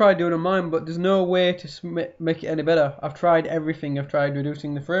 that's what I've tried doing on mine, but there's no way to make it any better. I've tried everything. I've tried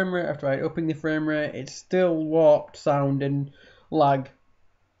reducing the frame rate. I've tried upping the frame rate. It's still warped sound and lag.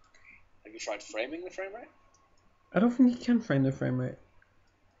 Have you tried framing the frame rate? I don't think you can frame the frame rate.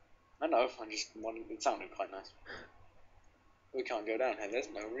 I know. I just wanted. It sounded quite nice. We can't go down here. There's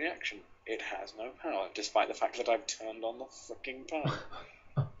no reaction. It has no power, despite the fact that I've turned on the freaking power.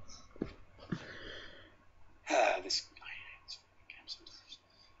 This.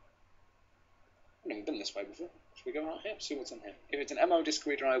 I've never been this way before. Should we go out here? See what's in here. If it's an MO disc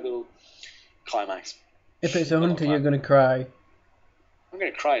reader, I will climax. If it's a hunter, you're going to cry. I'm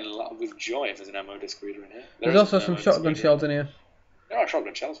going to cry with joy if there's an MO disc reader in here. There's also some shotgun shells in here. There are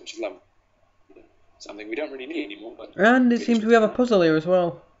shotgun shells, which is lovely. Something we don't really need anymore. But and it seems we have a puzzle here as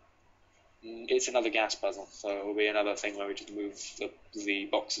well. It's another gas puzzle, so it will be another thing where we just move the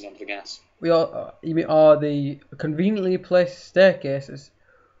boxes onto the gas. You mean are the conveniently placed staircases?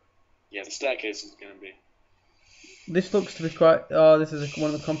 Yeah, the staircase is going to be. This looks to be quite. Oh, this is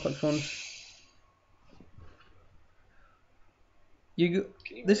one of the complex ones.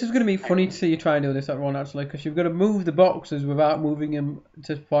 This is going to be funny to see you try and do this at one actually, because you've got to move the boxes without moving them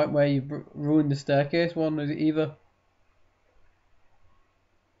to the point where you've ruined the staircase one. Is it either?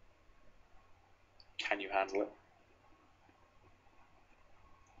 Can you handle it?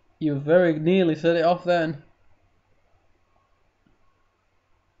 You very nearly set it off then.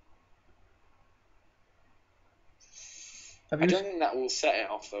 I don't think that will set it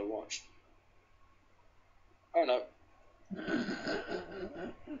off though. Watch. Oh no.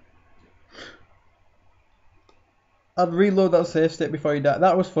 I'd reload that save state before you die.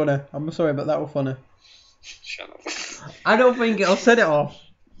 That was funny. I'm sorry, but that was funny. Shut up. I don't think it'll set it off.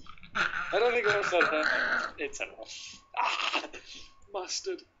 I don't think it'll set it off. It set it off. Ah,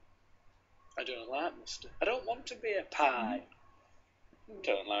 mustard. I don't like mustard. I don't want to be a pie.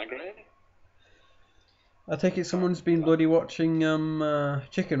 Don't like gravy. I take it someone's been bloody watching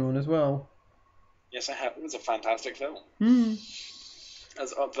Chicken Run as well. Yes, I have. It was a fantastic film. Hmm.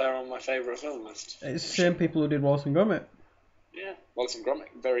 That's up there on my favourite film list. It's the same people who did Wallace and Gromit. Yeah, Wallace and Gromit,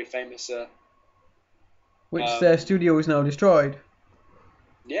 very famous. Which their studio is now destroyed.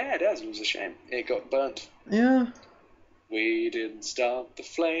 Yeah, it is. It was a shame. It got burnt. Yeah. We didn't start the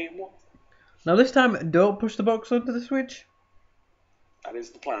flame war. Now this time, don't push the box onto the switch. That is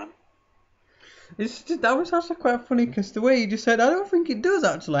the plan. That was actually quite funny because the way you just said, I don't think it does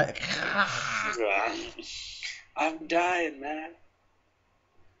actually. I'm dying, man.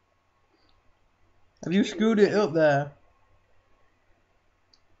 Have you screwed it up there?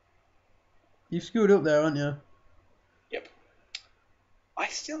 You screwed up there, aren't you? Yep. I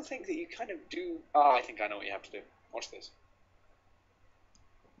still think that you kind of do... Oh, I think I know what you have to do. Watch this.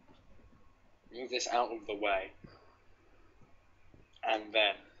 Move this out of the way. And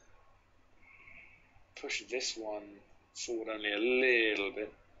then push this one forward only a little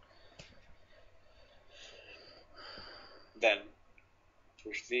bit. Then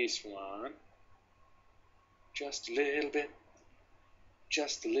push this one just a little bit.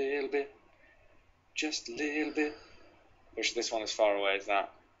 Just a little bit. Just a little bit. Push this one as far away as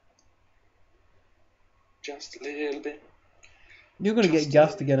that. Just a little bit. You're going to get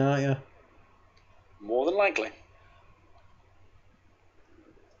gassed again, aren't you? More than likely.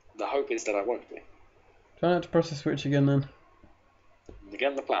 The hope is that I won't be. Try not to press the switch again then. And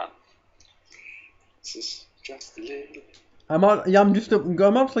again, the plan. This is just a little bit. I'm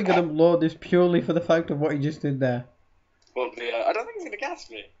actually going to load this purely for the fact of what you just did there. Well, I don't think it's going to gas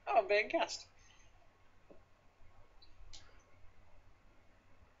me. Oh, I'm being gassed.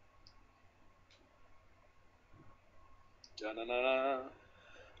 Da-na-na-na.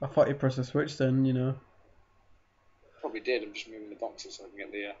 I thought you pressed the switch then, you know. Probably did. I'm just moving the boxes so I can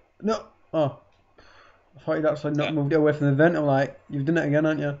get the... No. Oh. I thought you'd actually not moved it away from the vent. I'm like, you've done it again,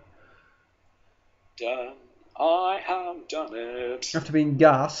 haven't you? Done. I have done it. After being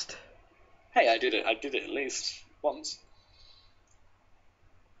gassed. Hey, I did it. I did it at least once.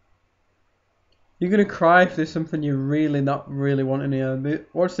 You're going to cry if there's something you're really not really wanting here.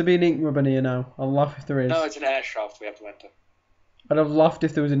 What's there be an ink ribbon here now? I'll laugh if there is. No, it's an air shaft we have to enter. I'd have laughed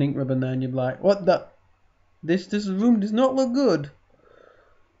if there was an ink ribbon there and you'd be like, what the... This room does not look good.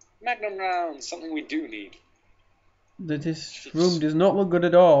 Magnum rounds, something we do need. This room does not look good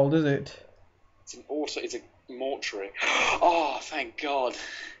at all, does it? It's a mortuary. Oh, thank God.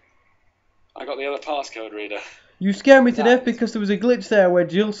 I got the other passcode reader. You scared me to death because there was a glitch there where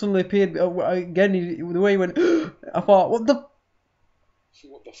Jill suddenly appeared. Again, the way he went, I thought, what the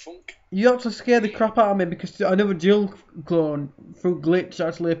funk? You actually scared the crap out of me because another Jill clone through glitch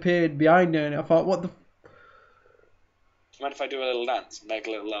actually appeared behind her and I thought, what the... Do you mind if I do a little dance? Make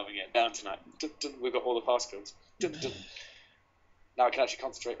a little love and get down tonight. We've got all the passcodes. Now I can actually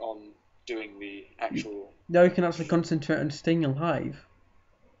concentrate on doing the actual... Now you can actually concentrate on staying alive.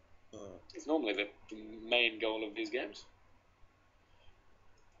 It's normally the main goal of these games.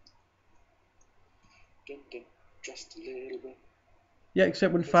 Just a little bit. Yeah,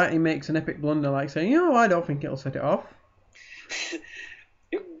 except when fighting makes an epic blunder like saying, I don't think it'll set it off.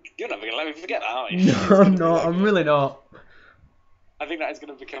 You're never going to let me forget that, are you? No, I'm not. I'm really not. I think that is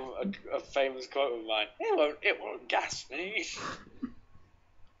going to become a famous quote of mine. It won't gas me.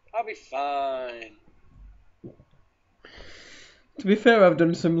 I'll be fine. To be fair, I've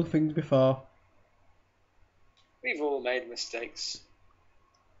done similar things before. We've all made mistakes.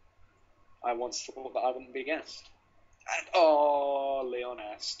 I once thought that I wouldn't be gassed. And, Leon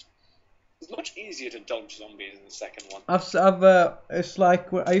asked. It's much easier to dodge zombies in the second one. It's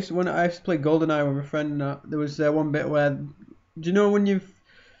like when I used to play GoldenEye with a friend. There was one bit where, do you know when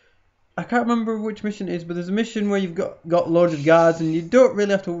I can't remember which mission it is, but there's a mission where you've got loads of guards and you don't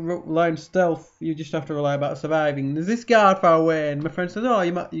really have to rely on stealth. You just have to rely about surviving. There's this guard far away, and my friend says, "Oh,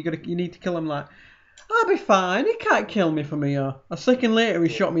 you need to kill him." Like, I'll be fine. He can't kill me from here. A second later, he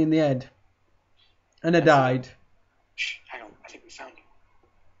shot me in the head, and I died. Shh, hang on. I think we found him.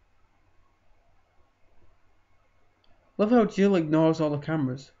 Love how Jill ignores all the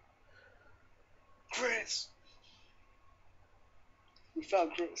cameras. Chris. We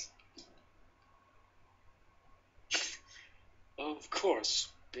found Chris. Of course,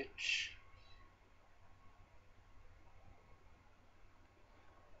 bitch.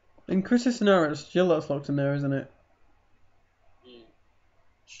 In Chris's scenario, it's Jill that's locked in there, isn't it?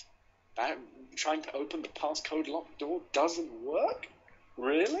 That trying to open the passcode locked door doesn't work?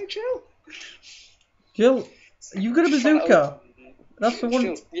 Really, Jill? Jill, you've got a bazooka. That's the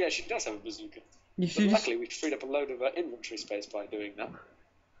one. Yeah, she does have a bazooka. But luckily, we freed up a load of inventory space by doing that.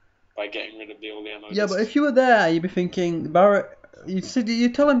 By getting rid of all the ammo. Yeah, but if you were there, you'd be thinking, Barrett, you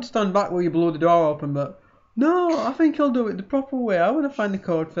tell him to stand back while you blow the door open, but no, I think he'll do it the proper way. I want to find the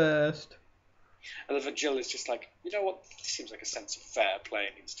code first. And then Jill is just like, you know what? This seems like a sense of fair play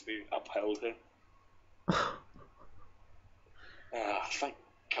needs to be upheld here. Thank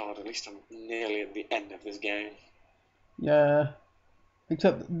God, at least I'm nearly at the end of this game. Yeah.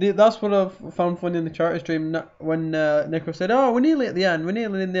 Except that's what I've found funny in the charity stream when Nico said, "Oh, we're nearly at the end. We're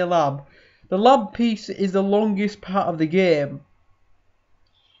nearly in the lab." The lab piece is the longest part of the game.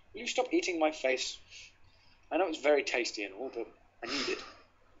 Will you stop eating my face? I know it's very tasty and all, but I need it.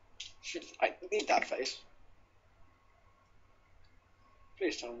 I need that face.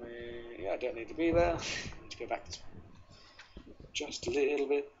 Please tell me. Yeah, I don't need to be there. I need to go back this way. Just a little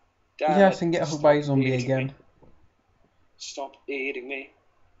bit. Yes, and get hooked by a zombie again. Me. Stop eating me.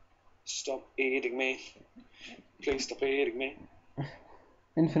 Stop eating me. Please stop eating me.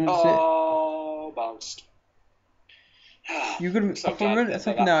 Infinite. Oh, bounced. You're gonna. So for a minute, a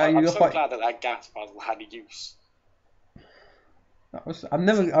second now. I'm so glad that gas puzzle had a use.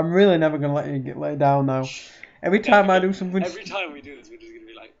 I'm really never gonna let you get let down now. Every time I do something. Every time we do this, we're just gonna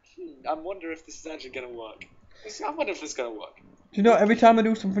be like, I wonder if this is actually gonna work. I wonder if this is gonna work. Do you know? Every time I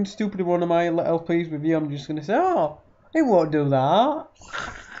do something stupid with one of my LPs with you, I'm just gonna say, "Oh, it won't do that."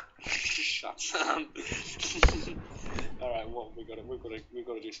 Shut up. All right, well, we've got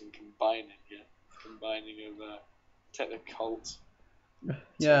to do some combining here. Combining of take the Colt.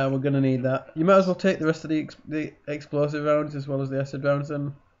 Yeah, we're gonna need that. You might as well take the rest of the explosive rounds as well as the acid rounds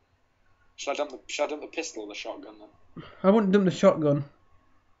then. Should I dump the pistol or the shotgun then? I wouldn't dump the shotgun.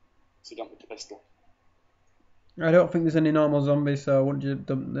 So dump the pistol. I don't think there's any normal zombies, so I wouldn't just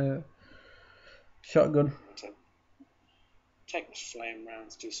dump the shotgun. Take the flame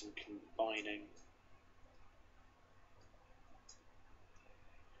rounds, do some combining.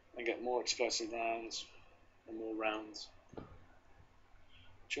 And get more explosive rounds and more rounds.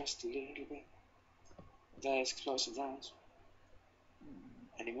 Just a little bit. There's explosive rounds.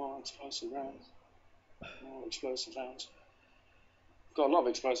 Any more explosive rounds? More explosive rounds. Got a lot of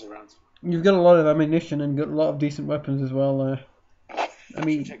explosive rounds. You've got a lot of ammunition and got a lot of decent weapons as well. I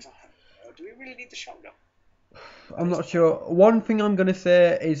mean, do we really need the shotgun? I'm not sure. One thing I'm gonna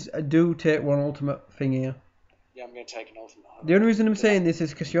say is do take one ultimate thing here. Yeah, I'm gonna take an ultimate. The only reason I'm saying this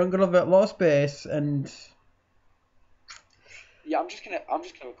is because you aren't gonna have a lot of space and. Yeah, I'm just gonna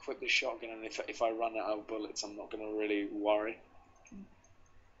equip this shotgun, and if I run out of bullets, I'm not gonna really worry.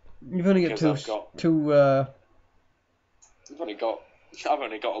 You've only got two. I've only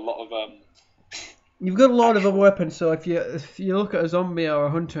got a lot of You've got a lot of other weapons, so if you look at a zombie or a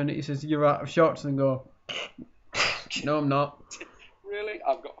hunter and it says you're out of shots, and go, no, I'm not. Really,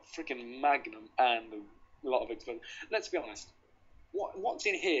 I've got a freaking magnum and a lot of explosives. Let's be honest. What's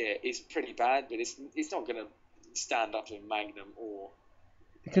in here is pretty bad, but it's not gonna stand up to a magnum or.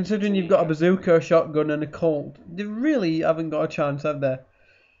 Considering you've got a bazooka, a shotgun, and a Colt, they really haven't got a chance, have they?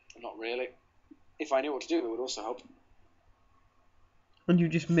 Not really. If I knew what to do, it would also help. And you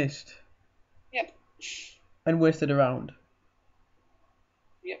just missed. Yep. And wasted a round.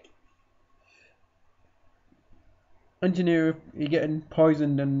 Yep. Engineer, you're getting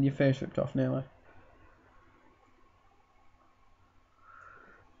poisoned and your face ripped off nearly.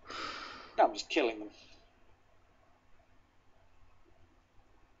 No, I'm just killing them.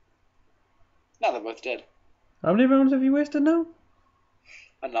 Now they're both dead. How many rounds have you wasted now?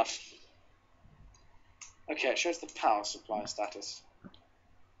 Enough. Okay, it shows the power supply status.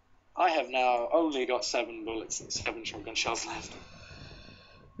 I have now only got 7 bullets and 7 shotgun shells left.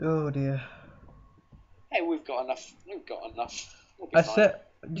 Oh dear. Hey, we've got enough. We'll be I fine. said,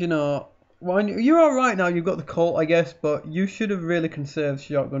 you know, well, you're alright now, you've got the Colt, I guess, but you should have really conserved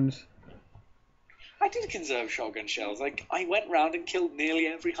shotguns. did conserve shotgun shells. Like, I went round and killed nearly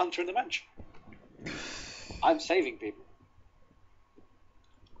every hunter in the mansion. I'm saving people.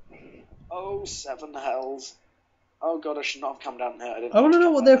 Oh, 7 hells. Oh god, I should not have come down here. I want to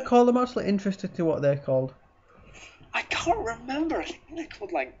know what they're called. I'm actually interested to what they're called. I can't remember. I think they're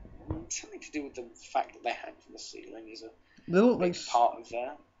called, like, something to do with the fact that they hang from the ceiling is a They look big like part of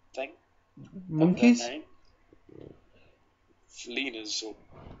their thing. monkeys. Of their name. Felinas or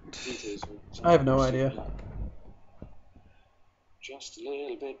Peters or something. I have no idea. Just a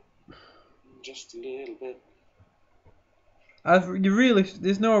little bit. Just a little bit.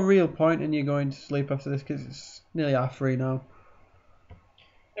 There's no real point in you going to sleep after this because it's nearly 3:30 now.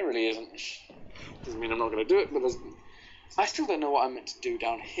 There really isn't. Doesn't mean I'm not going to do it, but I still don't know what I'm meant to do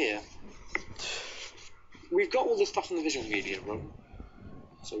down here. We've got all the stuff in the visual media room,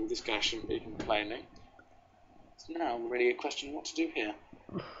 so this guy shouldn't be complaining. It's now really a question of what to do here.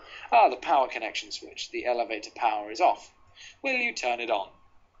 Ah, the power connection switch. The elevator power is off. Will you turn it on?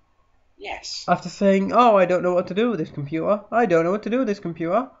 Yes. After saying, oh, I don't know what to do with this computer. I don't know what to do with this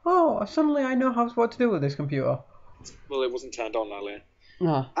computer. Oh, suddenly I know what to do with this computer. Well, it wasn't turned on earlier.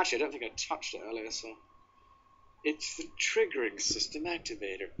 No. Actually, I don't think I touched it earlier, so... It's the triggering system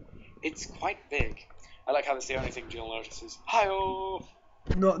activator. It's quite big. I like how that's the only thing Jill notices. Hi-oh!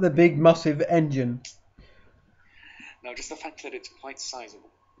 Not the big, massive engine. No, just the fact that it's quite sizable.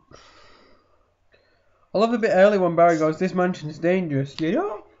 I love the bit early when Barry goes, this mansion's dangerous. You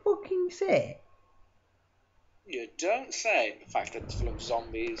don't fucking say. You don't say. The fact that it's full of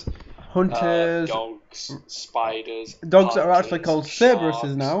zombies, Hunters, dogs, spiders, dogs that are hunters, actually called sharks,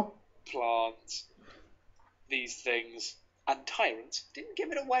 Cerberuses now. plants, these things, and tyrants. Didn't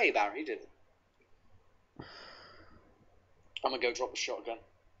give it away, Barry, did it? I'm gonna go drop the shotgun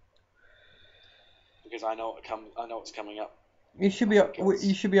because I know what's coming up. You should be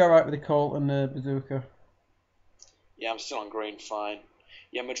alright with the Colt and the bazooka. Yeah, I'm still on green, fine.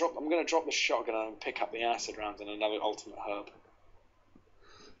 Yeah, I'm gonna drop the shotgun and pick up the acid rounds and another ultimate herb.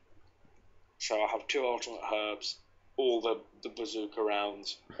 So I have 2 ultimate herbs, all the bazooka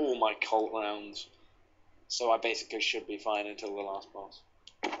rounds, all my Colt rounds. So I basically should be fine until the last boss.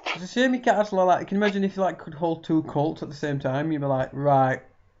 It's a shame you can't actually like. Can you imagine if you could hold 2 Colts at the same time? You'd be like, right,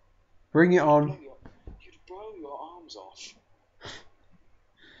 bring it on. You'd blow your arms off.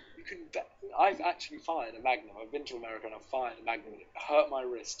 You can. I've actually fired a Magnum. I've been to America and I've fired a Magnum. It hurt my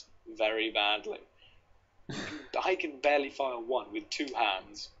wrist very badly. I can barely fire one with 2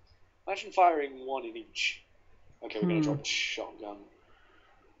 hands. Imagine firing 1 in each. Okay, we're gonna drop the shotgun.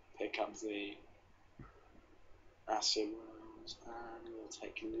 Pick up the acid rounds and we'll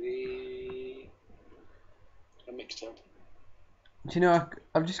take a mixed herb. Do you know,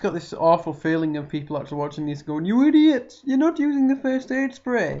 I've just got this awful feeling of people actually watching this going, you idiots, you're not using the first aid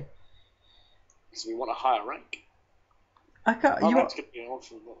spray. Because we want a higher rank. I can't. Rank's gonna be an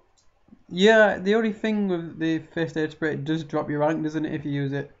awful lot. Yeah, the only thing with the first aid spray, it does drop your rank, doesn't it, if you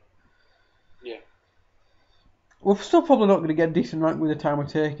use it? Yeah. We're still probably not going to get a decent rank with the time we're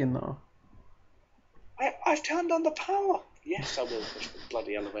taking, though. I've turned on the power. Yes, I will push the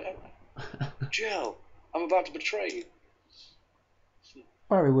bloody elevator. Jill, I'm about to betray you.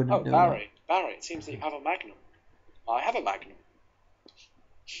 Barry wouldn't do Barry, it seems that you have a Magnum. I have a Magnum.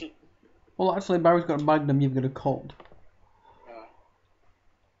 that. Well, actually, Barry's got a Magnum, you've got a Colt.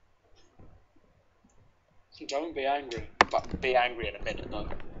 Don't be angry. But be angry in a minute, though.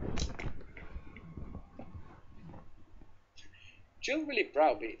 Jill really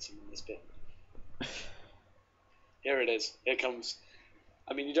browbeats him in this bit. Here it is. Here comes.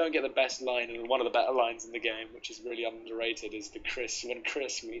 I mean, you don't get the best line, and one of the better lines in the game, which is really underrated, is when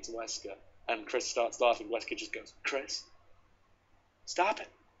Chris meets Wesker, and Chris starts laughing, Wesker just goes, Chris, stop it.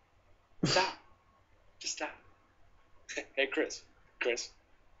 Stop. Just stop. Hey, Chris, what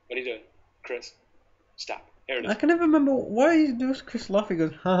are you doing? Chris, stop. Here it is. I can never remember why does Chris laugh. He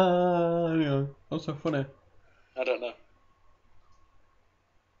goes, ha ha, you know, that's so funny. I don't know.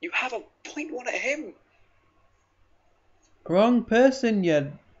 You have a point one at him. Wrong person,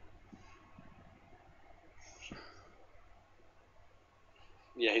 you.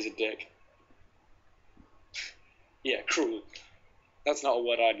 Yeah, he's a dick. Yeah, cruel. That's not a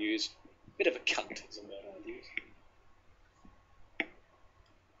word I'd use. Bit of a cunt is a word I'd use.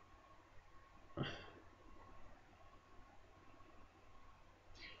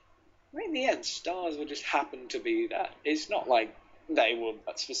 In the end, stars will just happen to be that. It's not like they were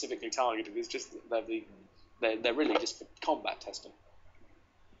specifically targeted. It's just that they're really just for combat testing.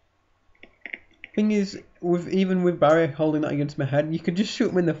 Thing is, even with Barry holding that against my head, you could just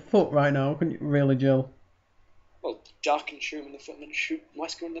shoot him in the foot right now, couldn't you? Really, Jill? Well, duck and shoot him in the foot and then shoot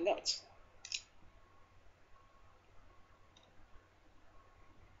Wesker in the nuts.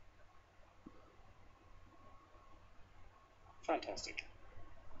 Fantastic.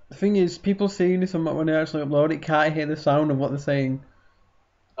 The thing is, people seeing this when they actually upload it can't hear the sound of what they're saying.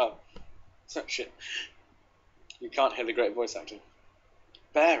 Oh. Oh, shit. You can't hear the great voice acting.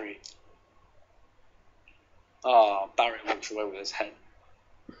 Barry. Ah, Barry walks away with his head.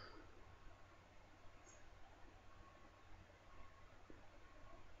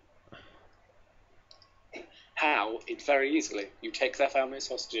 How? It's very easily. You take their family as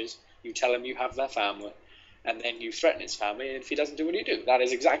hostages, you tell him you have their family, and then you threaten his family, and if he doesn't do what you do, that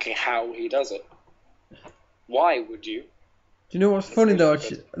is exactly how he does it. Why would you? Do you know what's funny though?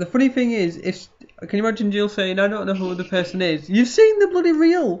 The funny thing is, can you imagine Jill saying, "I don't know who the person is"? You've seen the bloody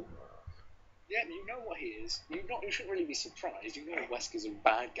reel. Yeah, you know what he is. You shouldn't really be surprised. You know Wesker's a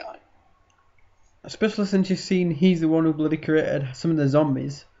bad guy. Especially since you've seen he's the one who bloody created some of the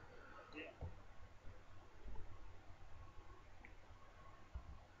zombies.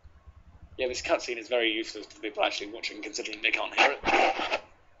 Yeah, this cutscene is very useless to the people actually watching, considering they can't hear it.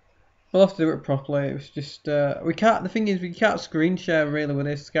 We'll have to do it properly. It's just we can't. The thing is, we can't screen share really with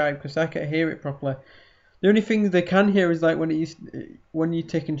this Skype because I can't hear it properly. The only thing they can hear is like when you're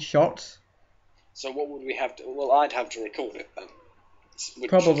taking shots. So what would we have to? Well, I'd have to record it then.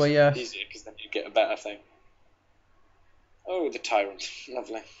 Probably, yes. Easier because then you get a better thing. Oh, the tyrant,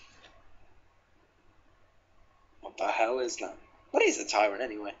 lovely. What the hell is that? What is a tyrant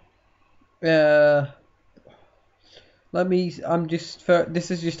anyway? This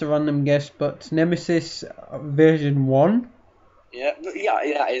is just a random guess, but Nemesis version 1. Yeah,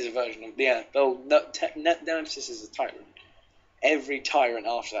 that is a version of Nemesis is a tyrant. Every tyrant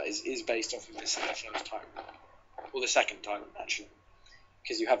after that is based off of the first tyrant, or the second tyrant actually,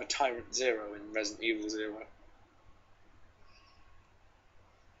 because you have a tyrant 0 in Resident Evil 0.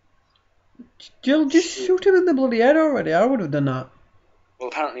 Jill, just shoot him in the bloody head already. I would have done that. Well,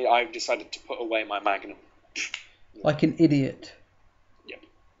 apparently I've decided to put away my magnum. Like an idiot. Yep.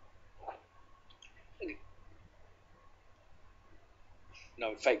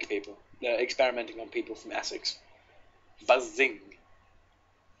 No, fake people. They're experimenting on people from Essex. Buzzing.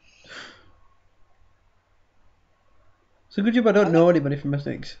 So good job I don't know anybody from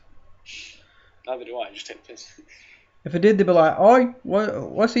Essex. Neither do I, just take the piss. If I did, they'd be like, "Oi,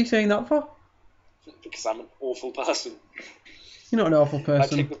 what's he saying that for?" Because I'm an awful person. You're not an awful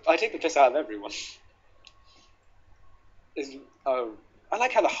person. I take the piss out of everyone. I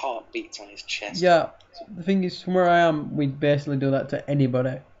like how the heart beats on his chest. Yeah, the thing is, from where I am, we basically do that to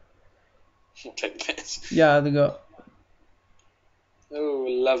anybody. We'll take the piss. Yeah, they go. Oh,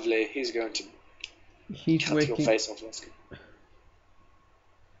 lovely. He's going to cut your face off, Wesker.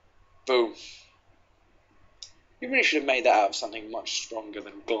 Boom. You really should have made that out of something much stronger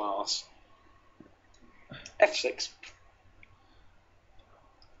than glass. F6.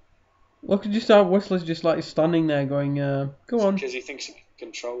 Look at just how Whistler's just like standing there going, go on. Because he thinks he can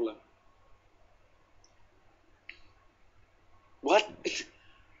control him. What?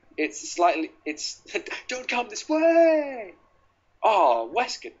 It's don't come this way! Oh,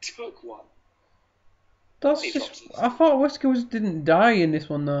 Wesker took one. I thought Wesker didn't die in this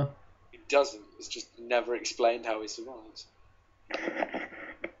one though. He doesn't. It's just never explained how he survives.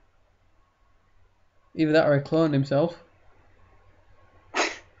 Either that or he cloned himself.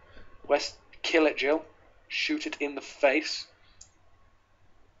 Kill it, Jill. Shoot it in the face.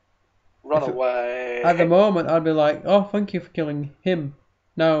 Run away. At the moment, I'd be like, "Oh, thank you for killing him.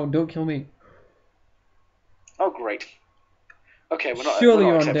 No, don't kill me." Oh, great. Okay, we're not. Surely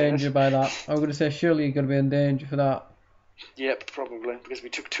we're not you're in danger by that. I'm going to say surely you're going to be in danger for that. Yep, probably because we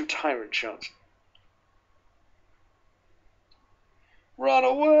took 2 tyrant shots. Run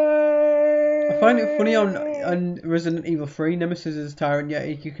away! I find it funny on Resident Evil 3, Nemesis is a tyrant,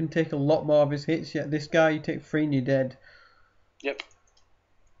 yet you can take a lot more of his hits, yet this guy, you take 3 and you're dead. Yep.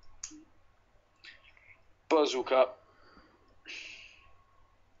 Bazooka.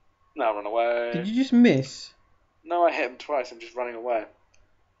 Now run away. Did you just miss? No, I hit him twice, I'm just running away.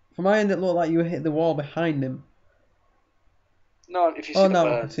 From my end, it looked like you hit the wall behind him. No, if you see the now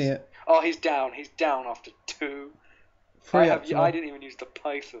birds. I can see it. Oh, he's down after 2. 3 I didn't even use the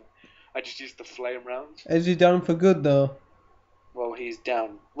Python. I just used the flame rounds. Is he down for good though? Well, he's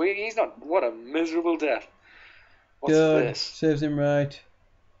down. He's not. What a miserable death. What's Good. this? Serves him right.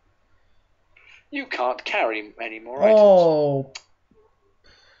 You can't carry any more items. Oh.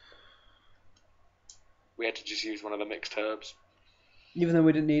 We had to just use one of the mixed herbs. Even though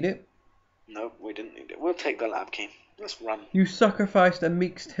we didn't need it? No, we didn't need it. We'll take the lab key. Let's run. You sacrificed a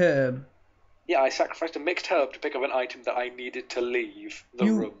mixed herb. Yeah, I sacrificed a mixed herb to pick up an item that I needed to leave the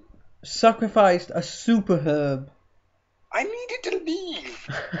room. Sacrificed a super herb. I needed to leave.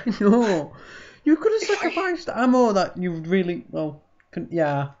 No. You could have sacrificed ammo that you really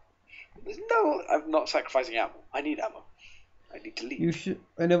yeah. I'm not sacrificing ammo. I need ammo. I need to leave. You should.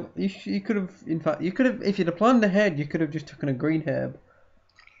 You could have. In fact, you could have. If you'd have planned ahead, you could have just taken a green herb.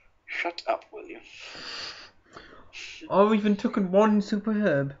 Shut up, will you? Or even taken one super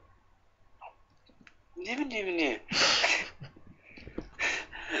herb. Never.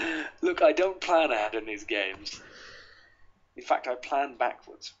 Look, I don't plan ahead in these games. In fact, I plan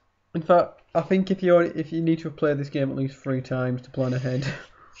backwards. In fact, I think if you need to have played this game at least 3 times to plan ahead.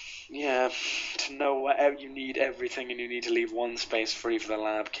 Yeah, to know where you need everything, and you need to leave one space free for the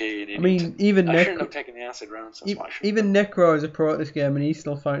lab key. And I shouldn't have taken the acid rounds. That's why I shouldn't. Even Necro is a pro at this game, and he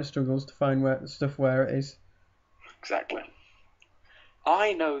still struggles to find where it is. Exactly.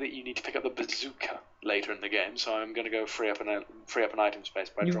 I know that you need to pick up the bazooka later in the game, so I'm going to go free up an item space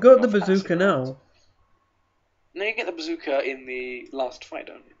by You've dropping got the off bazooka acid now. rounds. No, you get the bazooka in the last fight,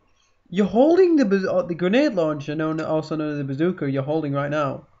 don't you? You're holding the grenade launcher, also known as the bazooka. You're holding right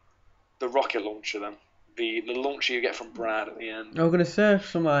now. The rocket launcher, then. The launcher you get from Brad at the end. I was gonna say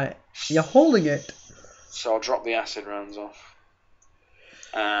you're holding it. So I'll drop the acid rounds off,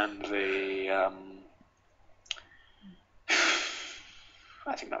 and the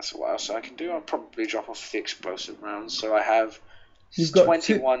I think that's what else I can do. I'll probably drop off the explosive rounds. So I have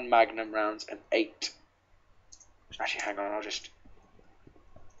 21 magnum rounds and 8. Actually, hang on.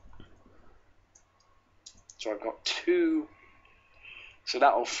 So I've got 2. So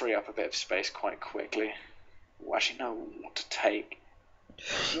that will free up a bit of space quite quickly. Actually, no. What to take?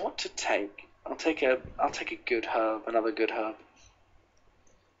 I'll take a good herb. Another good herb.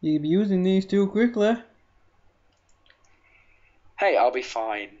 You'll be using these too quickly. Hey, I'll be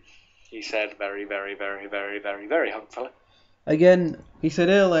fine, he said very, very, very, very, very, very hopefully. Again, he said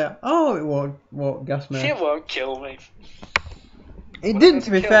earlier, oh, it won't gas me. It won't kill me. It didn't,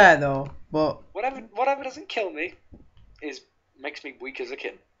 to be fair, though. But whatever doesn't kill me makes me weak as a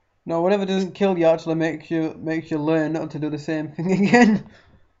kid. No, whatever doesn't kill you actually makes you learn not to do the same thing again.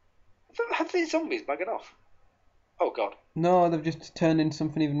 Have these zombies buggered off? Oh god. No, they've just turned into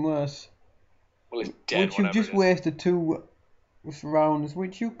something even worse. Well, it's dead. Which you've just wasted 2 rounds,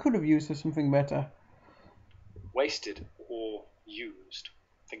 which you could have used for something better. Wasted or used?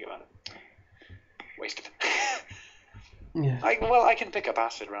 Think about it. Wasted. Yeah. I can pick up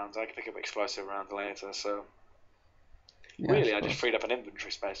acid rounds. I can pick up explosive rounds later. So yeah, really, I just freed up an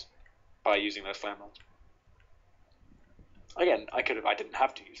inventory space by using those flame rounds. Again, I didn't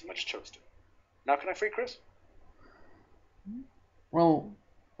have to use them. I just chose to. Now can I free Chris? Well,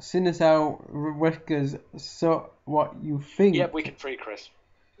 seeing as how Wesker's so what you think. Yep, we can free Chris.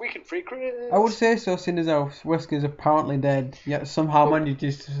 I would say so, seeing as how Wesker's apparently dead, yet somehow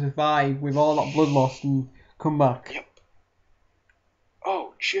manages to survive with all that blood loss and come back. Yep.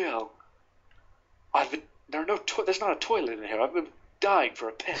 Oh, Jill. There's not a toilet in here. I've been dying for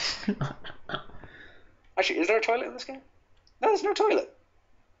a piss. Actually, is there a toilet in this game? No, there's no toilet.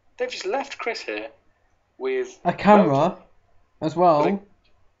 They've just left Chris here with a camera as well.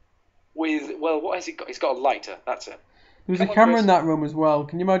 What has he got? He's got a lighter. That's it. There was a camera in that room as well.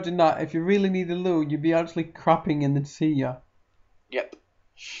 Can you imagine that? If you really need a loo, you'd be actually crapping and they'd see you. Yep.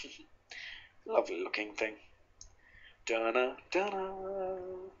 Lovely looking thing. Dun-na, dun-na.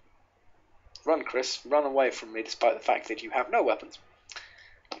 Run, Chris. Run away from me despite the fact that you have no weapons.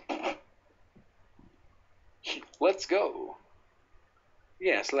 Let's go.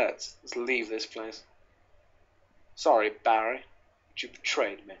 Yes, let's leave this place. Sorry, Barry, but you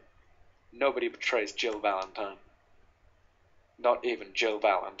betrayed me. Nobody betrays Jill Valentine. Not even Jill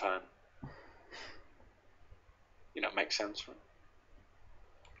Valentine. You know, makes sense, right?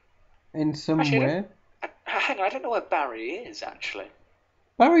 In some way. Hang on, I don't know where Barry is, actually.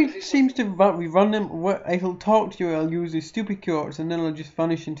 Barry seems to run him. He'll talk to you, he'll use his stupid quotes, and then he'll just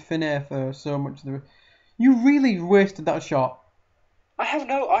vanish into thin air for so much. You really wasted that shot. I haven't.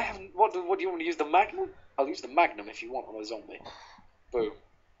 What do you want to use? The Magnum? I'll use the Magnum if you want on a zombie. Boom.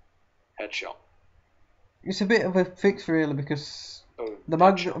 Headshot. It's a bit of a fix, really, because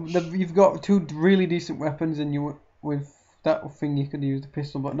you've got 2 really decent weapons, and with that thing you could use the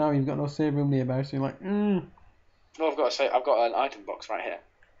pistol, but now you've got no save room nearby, so you're like, No, I've got an item box right here.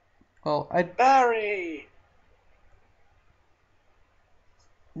 Well, Barry!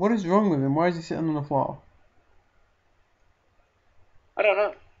 What is wrong with him? Why is he sitting on the floor? I don't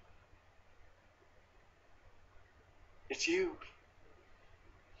know. It's you.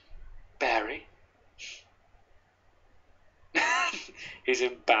 Barry. He's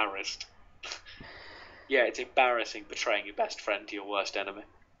embarrassed. Yeah, it's embarrassing betraying your best friend to your worst enemy.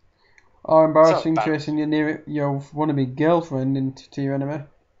 Or embarrassing tracing your wannabe girlfriend into your enemy.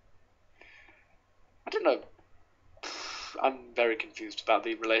 don't know. I'm very confused about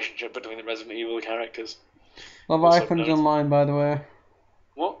the relationship between the Resident Evil characters. Leviathan's online, by the way.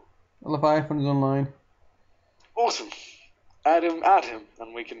 What? Leviathan's online. Awesome. Add him,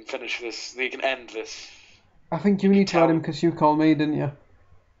 and we can finish this. We can end this. I think you need to add him because you called me, didn't you?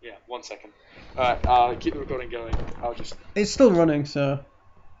 Yeah, 1 second. Alright, keep the recording going. I'll just... It's still running, so...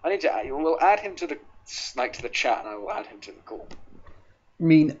 I need to... We'll add him to the chat, and I will add him to the call. I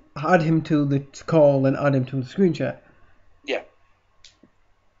mean, add him to the call and add him to the screen chat. Yeah.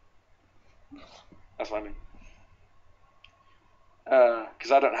 That's what I mean.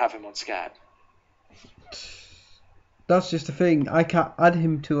 Because I don't have him on Skype. That's just the thing. I can't add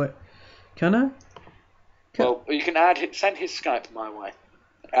him to it. Can I? Well, you can send his Skype my way.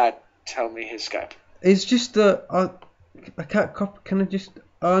 Tell me his Skype. It's just that I can't copy. Can I just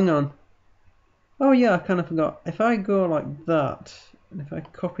hang on? Oh yeah, I kind of forgot. If I go like that, and if I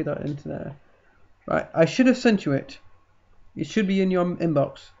copy that into there, right? I should have sent you it. It should be in your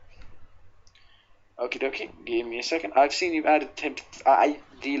inbox. Okie dokie. Give me a second. I've seen you've added him to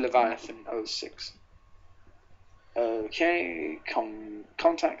the Leviathan 06. Okay,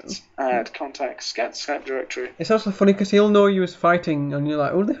 contacts, add contacts, Skype directory. It's also funny because he'll know you was fighting, and you're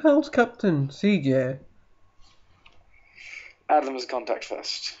like, "Who the hell's Captain CJ?" Add them as a contact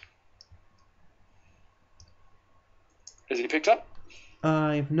first. Is he picked up?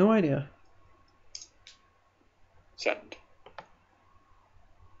 I've no idea. Send.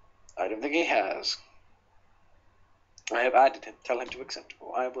 I don't think he has. I have added him. Tell him to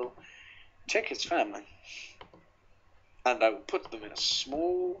acceptable. I will check his family. And I will put them in a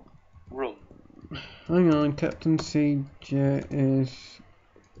small room. Hang on, Captain CJ is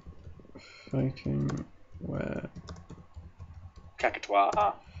fighting where?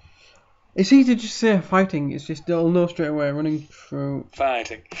 Cacatuar. It's easy to just say fighting, it's just they'll know straight away running through.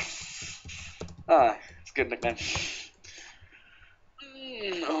 Fighting. It's a good nickname.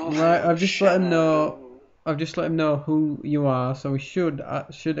 Right, I've just let him know. I've just let him know who you are, so we should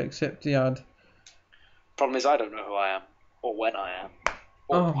accept the ad. Problem is, I don't know who I am, or when I am,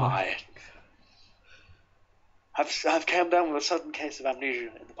 or why. I've come down with a sudden case of amnesia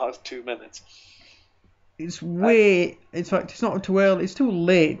in the past 2 minutes. It's way. In fact, it's not too early. It's too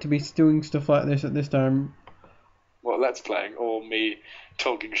late to be doing stuff like this at this time. Well, Let's Playing, or me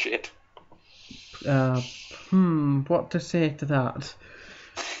talking shit. What to say to that?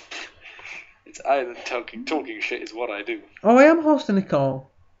 It's either talking shit is what I do. Oh, I am hosting a call.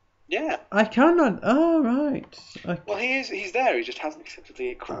 Yeah. I cannot. Oh, right. Well, he's there. He just hasn't accepted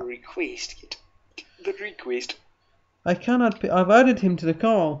the request yet. The request. I cannot. I've added him to the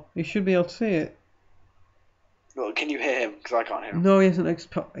call. He should be able to see it. Well, can you hear him? Because I can't hear him. No, he isn't.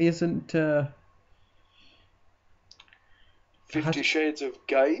 He isn't. 50 Shades of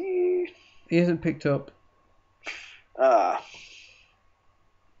Gay. He isn't picked up.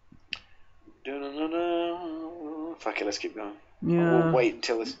 Fuck it, let's keep going. Yeah. We'll wait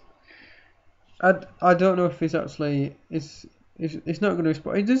until this. I don't know if he's actually. It's not going to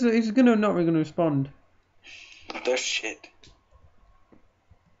respond. He's not really going to respond. The shit.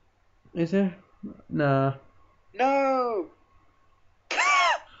 Is he? Nah. No!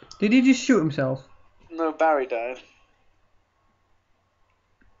 Did he just shoot himself? No, Barry died.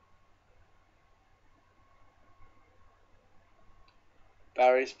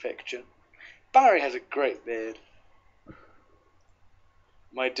 Barry's picture. Barry has a great beard.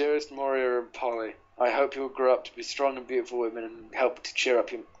 My dearest Moria and Polly, I hope you will grow up to be strong and beautiful women and help to cheer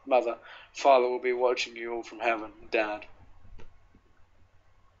up your mother. Father will be watching you all from heaven. Dad.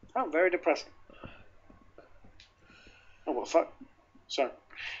 Oh, very depressing. Oh, what the fuck? Sorry.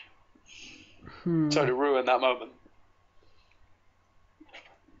 Sorry to ruin that moment.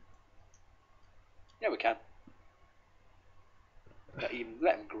 Yeah, we can. Let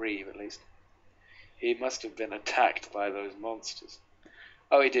him grieve, at least. He must have been attacked by those monsters.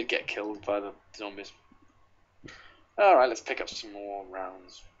 Oh, he did get killed by the zombies. Alright, let's pick up some more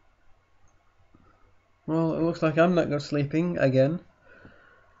rounds. Well, it looks like I'm not going sleeping again.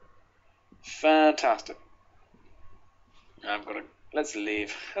 Fantastic. Let's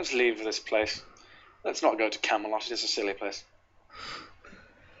leave. Let's leave this place. Let's not go to Camelot. It's a silly place.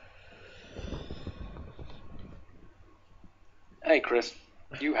 Hey, Chris.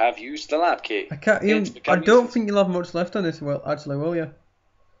 You have used the lab key. I don't think you'll have much left on this, actually, will you?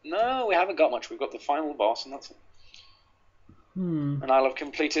 No, we haven't got much. We've got the final boss, and that's it. And I'll have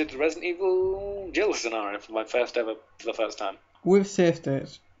completed the Resident Evil Jill scenario for the first time. With save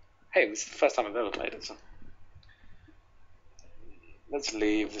states. Hey, this is the first time I've ever played it, so... Let's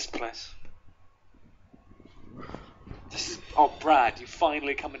leave this place. Oh, Brad, you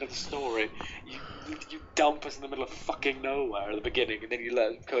finally come into the story. You dump us in the middle of fucking nowhere at the beginning, and then you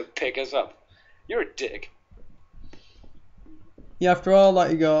let come pick us up. You're a dick. Yeah, after all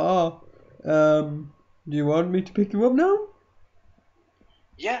that, you go, do you want me to pick you up now?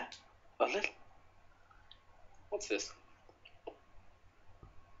 Yeah, a little. What's this?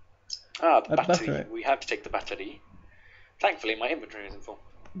 Ah, the battery. We have to take the battery. Thankfully, my inventory isn't full.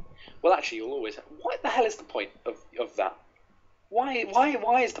 Well, actually, you'll always. What the hell is the point of that?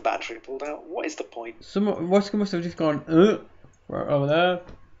 Why is the battery pulled out? What is the point? Wesker must have just gone, right over there.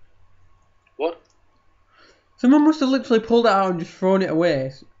 What? Someone must have literally pulled it out and just thrown it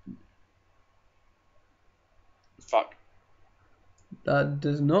away. Fuck. That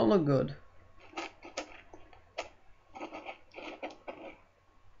does not look good.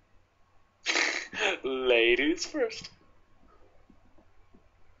 Ladies first.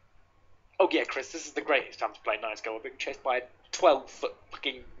 Oh yeah, Chris, this is the greatest time to play Nice Guy. We're being chased by a 12-foot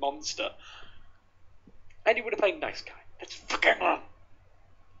fucking monster. And you would have played Nice Guy. Let's fucking run.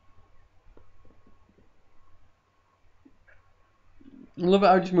 I love it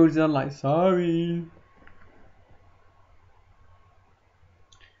how it just moves on like, sorry.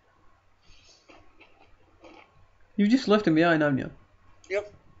 You've just left him behind, haven't you?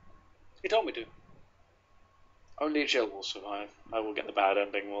 Yep. He told me to. Only Jill will survive. I will get the bad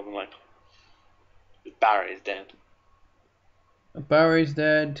ending more than likely. Barry's dead. Barry's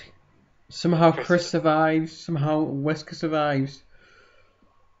dead. Somehow Chris survives. Somehow Wesker survives.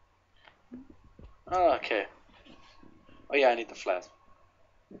 Oh, okay. Oh yeah, I need the flares.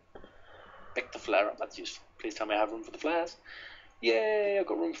 Pick the flare up, that's useful. Please tell me I have room for the flares. Yay, I've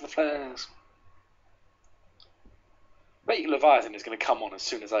got room for the flares. I bet you Leviathan is going to come on as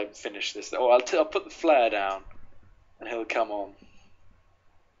soon as I finish this. Oh, I'll put the flare down, and he'll come on.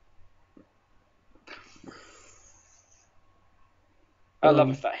 I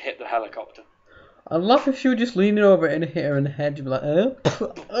love if that hit the helicopter. I'd love if she were just leaning over it and hit her in the head. You'd be like,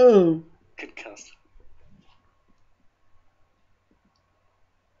 oh. Concussed.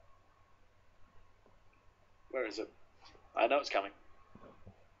 Where is it? I know it's coming.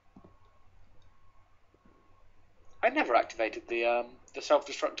 I never activated the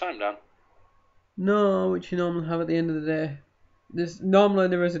self-destruct time down. No, which you normally have at the end of the day. Normally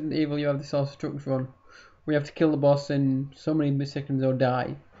in the Resident Evil you have the self-destruct run. We have to kill the boss in so many seconds or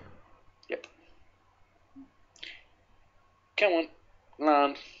die. Yep. Come on,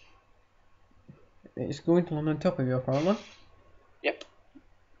 land. It's going to land on top of you, apparently. Yep.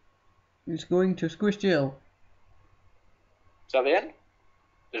 It's going to squish Jill. Is that the end?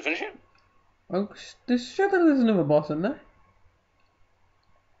 Did it finish it? Oh, there's another boss in there.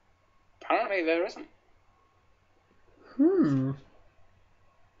 Apparently there isn't.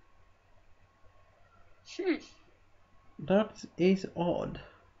 That is odd.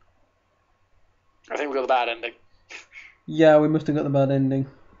 I think we got the bad ending. Yeah, we must have got the bad ending.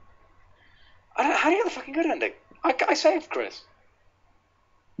 How do you get the fucking good ending? I saved Chris.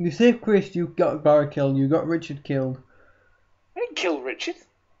 You saved Chris, you got Barry killed, you got Richard killed. I didn't kill Richard.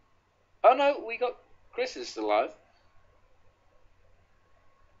 Oh no, we got Chris is still alive.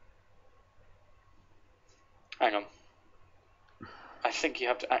 Hang on. I think you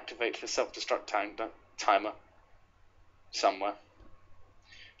have to activate the self-destruct timer somewhere.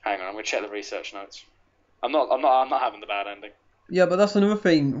 Hang on, I'm gonna check the research notes. I'm not having the bad ending. Yeah, but that's another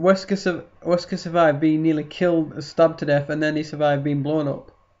thing. Wesker survived being nearly killed, stabbed to death, and then he survived being blown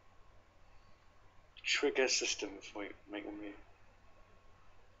up. Trigger system before you make them move.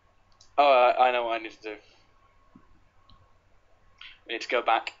 Oh, I know what I need to do. We need to go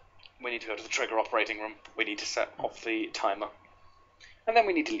back. We need to go to the trigger operating room. We need to set off the timer. And then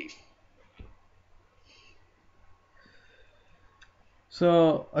we need to leave.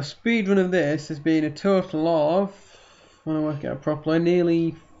 So, a speedrun of this has been a total of, when I work it out properly,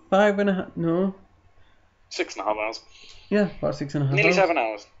 nearly 6.5 hours. Yeah, about 6.5 Nearly hours. 7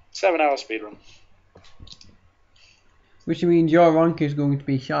 hours. 7 hour speedrun. Which means your rank is going to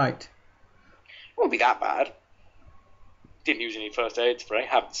be shite. It won't be that bad. Didn't use any first aid spray,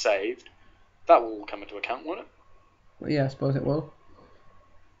 haven't saved. That will all come into account, won't it? Well, yeah, I suppose it will.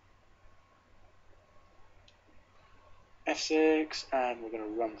 F6, and we're going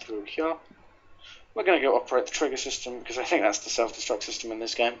to run through here. We're going to go operate the trigger system, because I think that's the self-destruct system in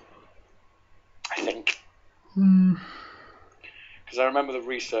this game. I think. Because I remember the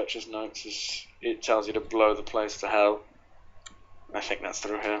researcher's notes, it tells you to blow the place to hell. I think that's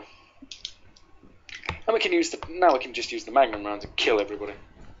through here. And we can just use the magnum rounds and kill everybody.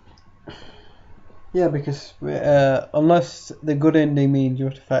 Yeah, because unless the good ending means you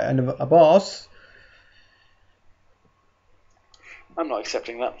have to fight a boss. I'm not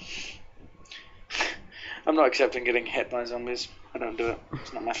accepting that. I'm not accepting getting hit by zombies. I don't do it.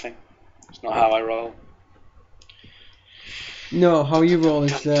 It's not my thing. It's not how I roll. No, how you roll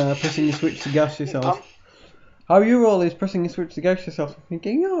is pressing the switch to gas yourself. Pun? How you roll is pressing the switch to gas yourself and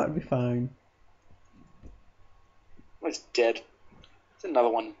thinking, oh, it'll be fine. Well, it's dead. There's another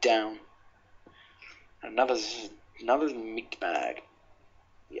one down. Another meat bag.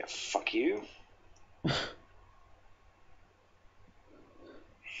 Yeah, fuck you.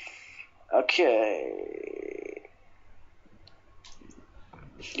 Okay.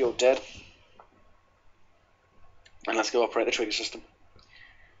 You're dead. And let's go operate the trigger system.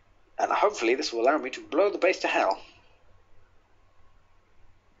 And hopefully this will allow me to blow the base to hell.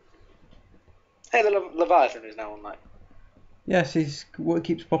 Hey, the Leviathan is now online. Yes, he's what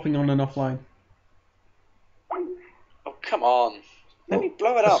keeps popping on and offline. Oh, come on. Let me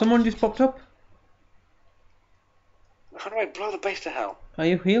blow it Has up. someone just popped up? How do I blow the base to hell? Are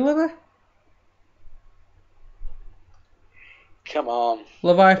you here, Levi? Come on.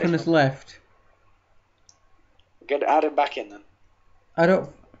 Leviathan has left. Add him back in then.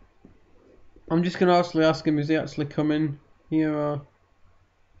 I'm just gonna actually ask him, is he actually coming here or...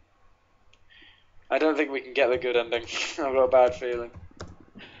 I don't think we can get the good ending. I've got a bad feeling.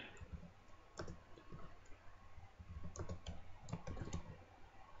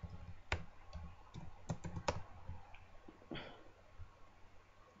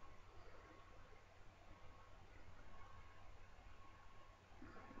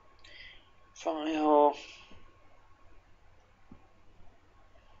 File.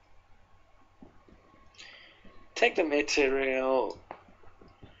 Take the material.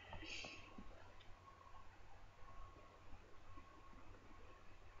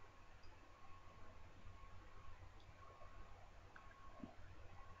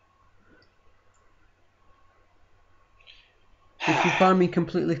 If you find me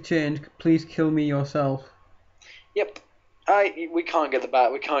completely changed, please kill me yourself. Yep. We can't get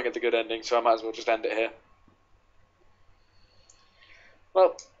the good ending, so I might as well just end it here.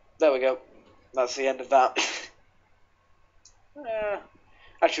 Well, there we go. That's the end of that.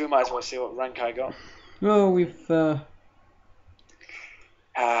 Actually, we might as well see what rank I got. Oh, we've... That's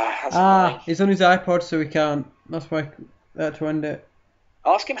annoying. He's on his iPod, so we can't. That's why I had to end it.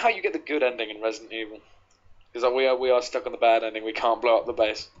 Ask him how you get the good ending in Resident Evil. Because we are stuck on the bad ending. We can't blow up the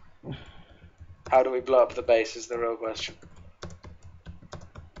base. How do we blow up the base is the real question.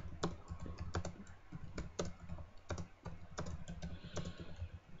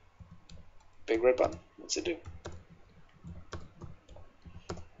 Big red button. What's it do?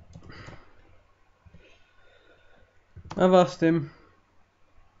 I've asked him.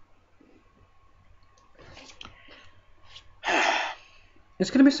 It's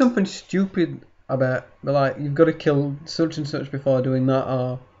going to be something stupid, I bet. But like, you've got to kill such and such before doing that,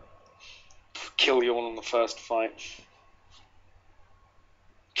 or... Kill you all in the first fight.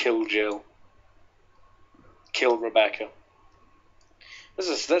 Kill Jill. Kill Rebecca.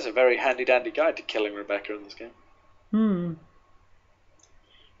 There's a very handy-dandy guide to killing Rebecca in this game.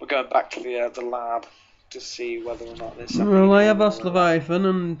 We're going back to the lab to see whether or not there's something... Well, I have asked Leviathan,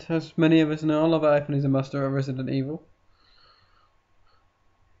 and as many of us know, Leviathan is a master of Resident Evil.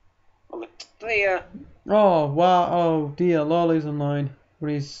 Well, Oh, wow, oh dear, Lolly's online.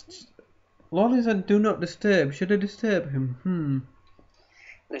 But Lolly said do not disturb. Should I disturb him?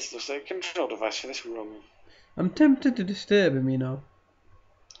 This looks like a control device for this room. I'm tempted to disturb him, you know.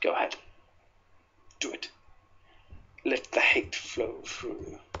 Go ahead. Do it. Let the hate flow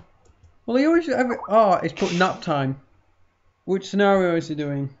through. Well, he always... he's put nap time. Which scenario is he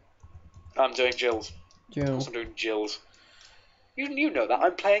doing? I'm doing Jill's. Jill. I'm doing Jill's. You know that.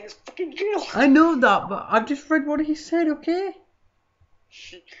 I'm playing as fucking Jill. I know that, but I've just read what he said, okay?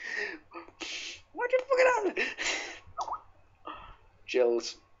 Why'd you fucking have it?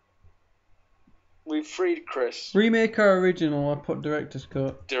 Jill's. We've freed Chris. Remake or original? I put director's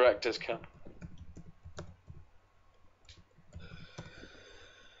cut. Director's cut.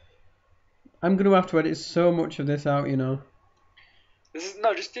 I'm going to have to edit so much of this out, you know.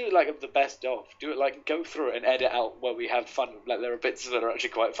 Just do it like the best of. Do it like go through it and edit out where we have fun. Like there are bits that are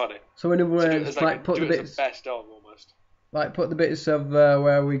actually quite funny. So in a way, it's put the bits. As a best of almost. Like put the bits of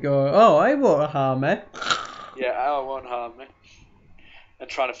where we go. Oh, I won't harm me. Yeah, I won't harm me. And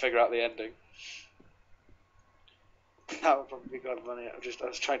trying to figure out the ending. That would probably be quite funny. I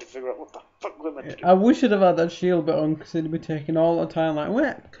was trying to figure out what the fuck we're meant to do. I wish I'd have had that shield bit on because it'd be taking all the time. Like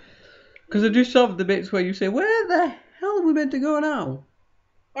where? Because I just saw the bits where you say, "Where the hell are we meant to go now?"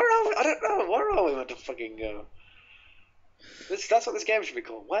 Where are we? I don't know. Where are we meant to fucking go? That's what this game should be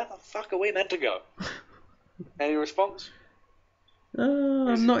called. Where the fuck are we meant to go? Any response?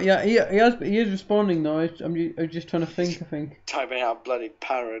 I'm not yet. He is responding though. I'm just trying to think. I think Typing out a bloody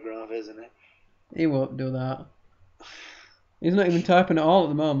paragraph, isn't it? he won't do that. He's not even typing at all at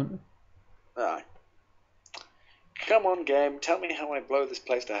the moment. Aye. Come on, game. Tell me how I blow this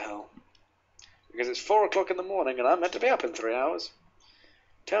place to hell. Because it's 4 o'clock in the morning and I'm meant to be up in 3 hours.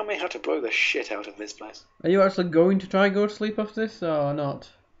 Tell me how to blow the shit out of this place. Are you actually going to try and go to sleep after this or not?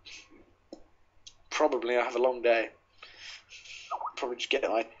 Probably. I have a long day. Probably just get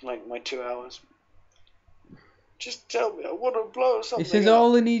my 2 hours. Just tell me. I want to blow something He says up.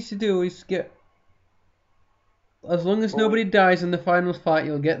 all he needs to do is get. As long as nobody dies in the final fight,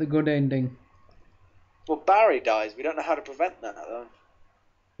 you'll get the good ending. Well, Barry dies. We don't know how to prevent that, though.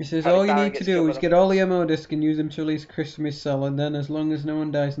 He says How all you Barry need to gets do killed is by get the all the ammo disc and use them to release Christmas Cell, and then as long as no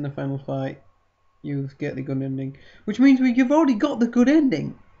one dies in the final fight, you get the good ending. Which means you've already got the good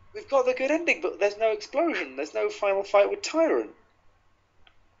ending. We've got the good ending, but there's no explosion. There's no final fight with Tyrant.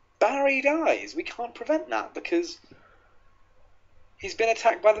 Barry dies. We can't prevent that because he's been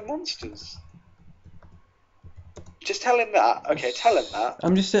attacked by the monsters. Just tell him that. Okay, tell him that.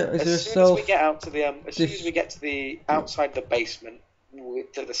 I'm just As soon as we get out to the as soon as we get to the outside the basement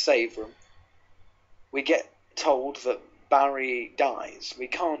to the save room, we get told that Barry dies. We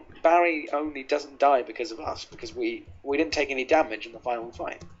can't. Barry only doesn't die because of us because we didn't take any damage in the final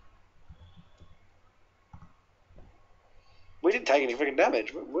fight. We didn't take any freaking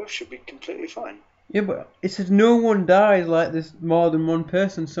damage. We should be completely fine. Yeah, but it says no one dies like there's more than one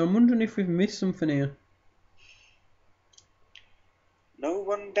person, so I'm wondering if we've missed something here. No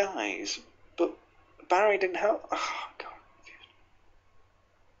one dies, but Barry didn't help. Oh, God.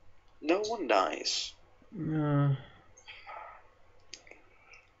 No one dies. We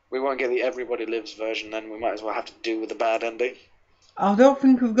won't get the Everybody Lives version then. We might as well have to do with the bad ending. I don't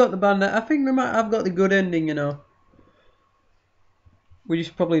think we've got the bad ending. I think we might have got the good ending, you know. We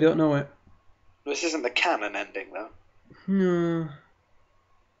just probably don't know it. This isn't the canon ending, though. No.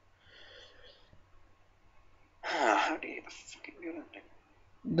 How do you get the fucking good ending?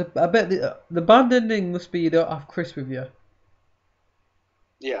 I bet the bad ending must be you don't have Chris with you.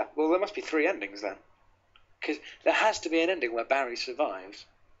 Yeah, well, there must be 3 endings then. Because there has to be an ending where Barry survives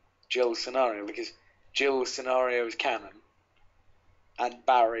Jill's scenario, because Jill's scenario is canon, and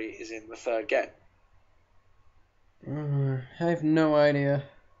Barry is in the 3rd game. I have no idea.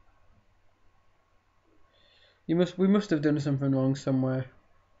 We must have done something wrong somewhere.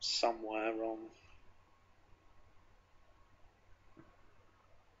 Somewhere wrong.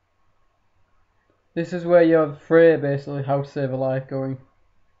 This is where you have Frey basically how to save a life going.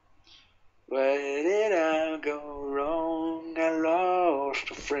 Where did I go wrong? I lost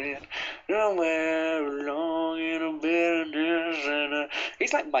a friend. Nowhere along in a bitterness.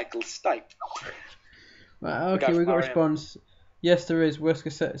 He's like Michael Stipe. Right, okay, we got a response. Yes, there is.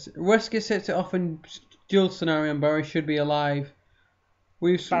 Wesker sets it off in Jill's scenario, and Barry should be alive.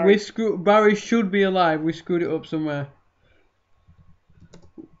 Barry should be alive. We screwed it up somewhere.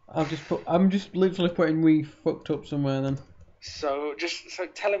 I'm just literally putting we fucked up somewhere then. So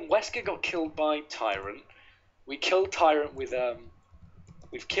tell him Wesker got killed by Tyrant. We killed Tyrant with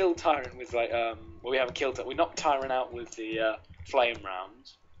We've killed Tyrant with we haven't killed it. We knocked Tyrant out with the flame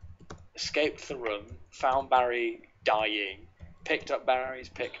rounds. Escaped the room. Found Barry dying. Picked up Barry's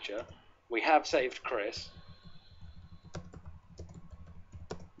picture. We have saved Chris.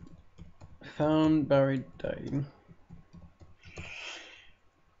 Found Barry dying.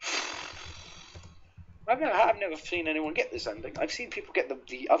 I've never seen anyone get this ending. I've seen people get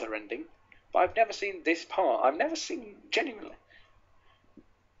the other ending, but I've never seen this part. I've never seen genuinely.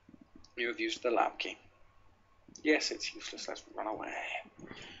 You have used the lab key. Yes, it's useless. Let's run away.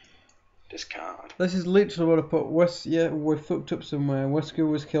 Discard. This is literally what I put. We fucked up somewhere. Wesker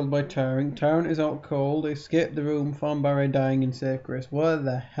was killed by Tyrant. Tyrant is out cold. Escaped the room. Found Barry dying in Save Chris. Where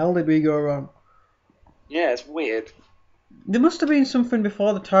the hell did we go wrong? Yeah, it's weird. There must have been something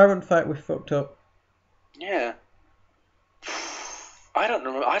before the Tyrant fight we fucked up. Yeah. I don't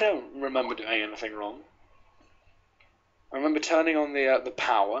remember doing anything wrong. I remember turning on the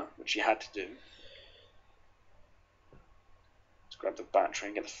power, which you had to do. Let's grab the battery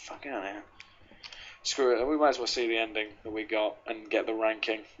and get the fuck out of here. Screw it. We might as well see the ending that we got and get the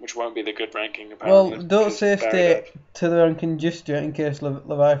ranking, which won't be the good ranking apparently. Well, don't save state to the ranking just yet in case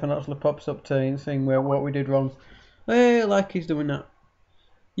Leviathan actually pops up saying what we did wrong. Hey, like he's doing that.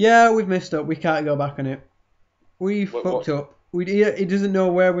 Yeah, we've messed up. We can't go back on it. We fucked up. He doesn't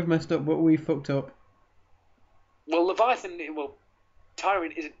know where we've messed up, but we fucked up. Well,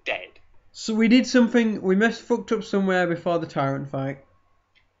 Tyrant isn't dead. So we did something. We fucked up somewhere before the Tyrant fight.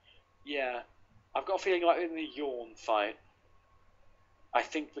 Yeah, I've got a feeling like in the Yawn fight. I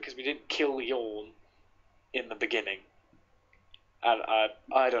think because we didn't kill Yawn in the beginning. And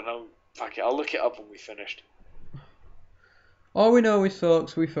I don't know. Fuck it, I'll look it up when we finished. All we know is,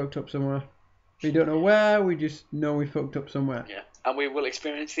 folks, we fucked up somewhere. We don't know where, we just know we fucked up somewhere. Yeah, and we will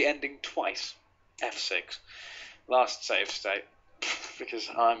experience the ending twice. F6. Last save state. Because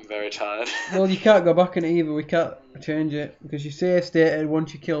I'm very tired. Well, you can't go back in it either. We can't change it because you save stated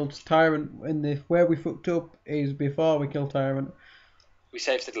once you killed Tyrant. And where we fucked up is before we killed Tyrant. We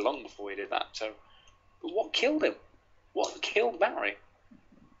saved it long before we did that. So, but what killed him? What killed Barry?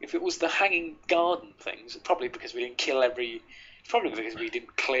 If it was the hanging garden things, probably because we didn't kill every. Probably because we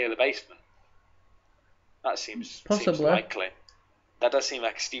didn't clear the basement. That seems likely. That does seem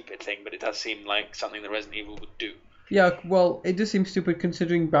like a stupid thing, but it does seem like something that Resident Evil would do. Yeah, well, it does seem stupid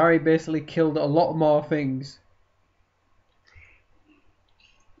considering Barry basically killed a lot more things.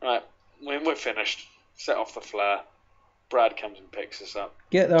 Right, we're finished. Set off the flare. Brad comes and picks us up.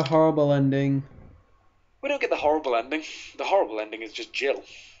 Get the horrible ending. We don't get the horrible ending. The horrible ending is just Jill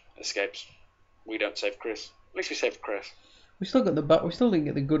escapes. We don't save Chris. At least we saved Chris. We still didn't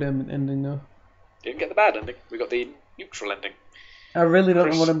get the good ending though. Didn't get the bad ending. We got the neutral ending. I really don't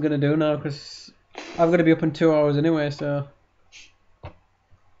know what I'm gonna do now because I'm going to be up in 2 hours anyway, so...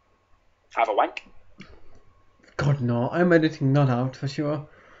 Have a wank? God, no. I'm editing that out, for sure.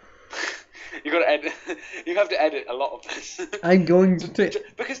 You got to edit. You have to edit a lot of this. I'm going to...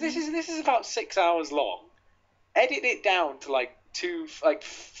 Because this is about 6 hours long. Edit it down to,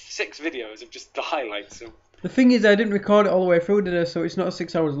 6 videos of just the highlights. Of... The thing is, I didn't record it all the way through today, so it's not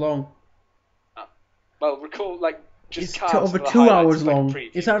 6 hours long. Well, record, just it's over 2 hours long.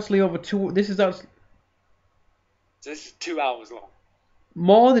 It's actually over 2... This is actually... So this is 2 hours long.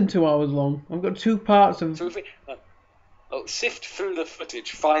 More than 2 hours long. I've got 2 parts of... So if we sift through the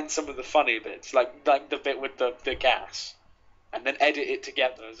footage, find some of the funny bits, like the bit with the gas, and then edit it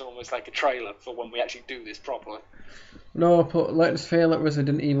together as almost like a trailer for when we actually do this properly. No, but let's fail at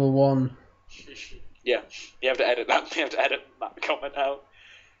Resident Evil 1. Yeah, you have to edit that. You have to edit that comment out.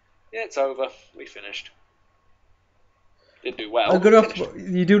 Yeah, it's over. We finished. Didn't do well.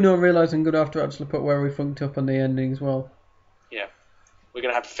 You do realise I'm going to have to actually put where we funked up on the ending as well. Yeah. We're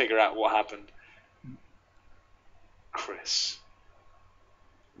going to have to figure out what happened. Chris.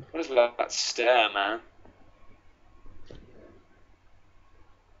 What is that stare, man?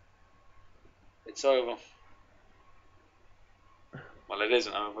 It's over. Well, it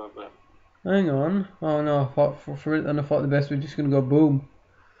isn't over, but... Hang on. Oh no, I thought for it, and I thought the best was just going to go boom.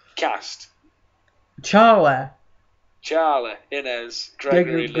 Cast. Charlie, Inez,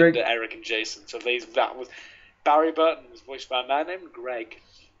 Gregory, Linda, Eric, and Jason. So that was Barry Burton was voiced by a man named Greg.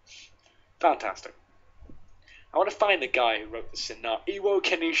 Fantastic. I want to find the guy who wrote this scenario. Iwo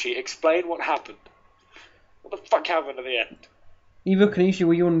Kenishi, explain what happened. What the fuck happened at the end? Iwo Kenishi,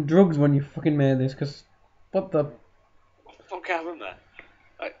 were you on drugs when you fucking made this? Because what the fuck happened there?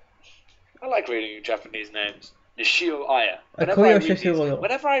 I like reading Japanese names. Nishio Aya. Whenever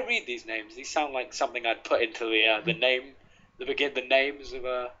I read these names, these sound like something I'd put into the names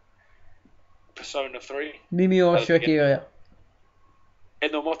of Persona 3. Nimio Shokioya.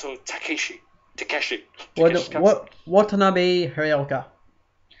 Enomoto Takeshi. Watanabe Hirioka.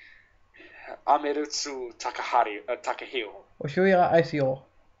 Amirutsu Takahiro. Oshuya Aisio.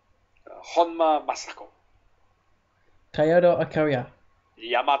 Honma Masako. Kayado Akaya.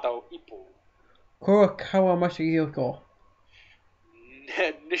 Yamato Ippo. Kurokawa Masahiko.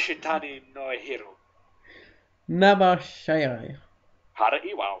 Nishitani Noehiro. Naba Shayai. Hara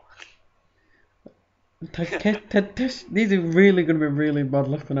Iwao. These are really going to be really bad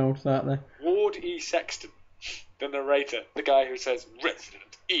left out, aren't they? Ward E. Sexton, the narrator, the guy who says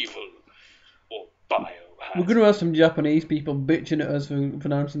Resident Evil or Biohazard. We're going to have some Japanese people bitching at us for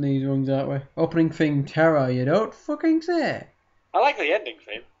pronouncing these wrongs, aren't we? Opening theme, terror, you don't fucking say. I like the ending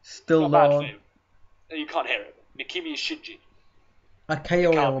theme. Still not bad theme. You can't hear it. Mikimi Shinji.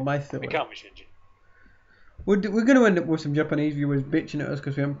 Akayo myself. Mikami Shinji. We're going to end up with some Japanese viewers bitching at us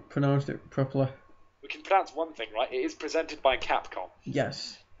because we haven't pronounced it properly. We can pronounce one thing, right? It is presented by Capcom.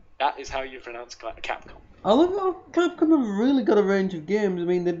 Yes. That is how you pronounce Capcom. I love how Capcom have really got a range of games. I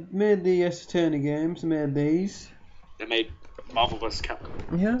mean, they made the Saturn games, they made these. They made Marvel vs. Capcom.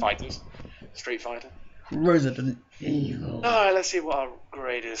 Yeah. Fighters. Street Fighter. Resident Evil. Alright, let's see what our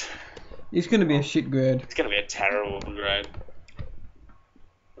grade is. It's going to be a shit grade. It's going to be a terrible grade.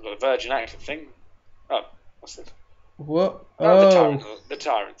 We've got a Virgin Active thing. Oh, what's this? What? Oh, the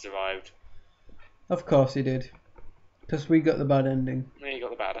tyrant survived. Of course he did. Because we got the bad ending. Yeah, you got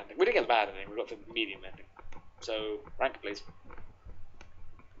the bad ending. We didn't get the bad ending, we got the medium ending. So, rank please.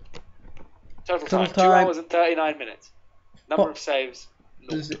 Total time, 2 hours and 39 minutes. Number of saves,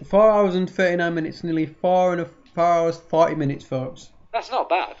 There's 4 hours and 39 minutes, nearly 4 hours 40 minutes, folks. That's not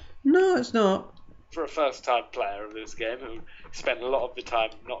bad No, it's not. for a first-time player of this game who spent a lot of the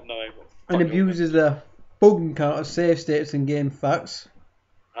time not knowing what the fuck And you're meant abuses to do. the fucking count of save states and game facts.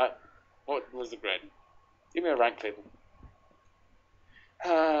 Right. What was the grade? Give me a rank, people.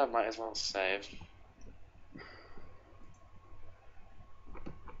 Might as well save.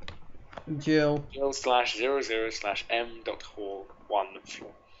 Jill. Jill/00/m.hall1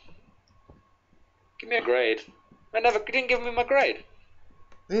 floor. Give me a grade. You didn't give me my grade.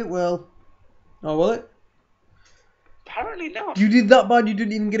 It will. Oh, will it? Apparently not. You did that bad, you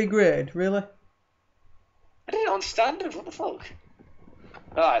didn't even get a grade, really? I did it on standard. What the fuck?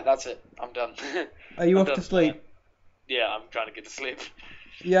 Alright, that's it. I'm done. Are you I'm off done to sleep? Yeah, I'm trying to get to sleep.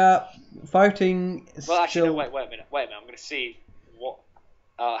 Yeah, fighting is Well, actually, still... no, wait a minute. I'm going to see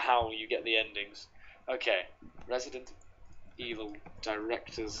how you get the endings. Okay, Resident Evil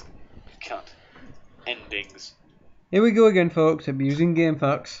Director's Cut. Endings. Here we go again, folks, abusing game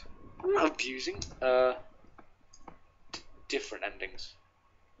facts. I'm not abusing. Different endings.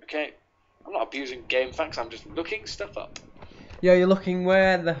 Okay? I'm not abusing game facts, I'm just looking stuff up. Yeah, you're looking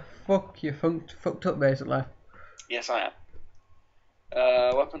where the fuck you fucked up, basically. Yes, I am.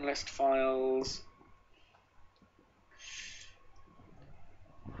 Weapon list files.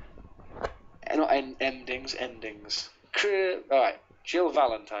 Not endings. Alright, Jill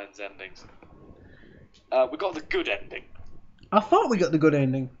Valentine's endings. We got the good ending. I thought we got the good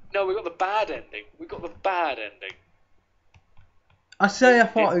ending. No, we got the bad ending. I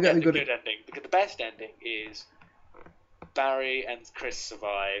thought we got the good good ending because the best ending is Barry and Chris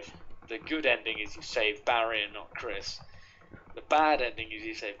survive. The good ending is you save Barry and not Chris. The bad ending is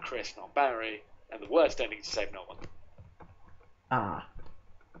you save Chris, not Barry. And the worst ending is you save no one. Ah.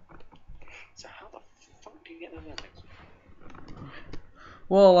 So how the fuck do you get those endings?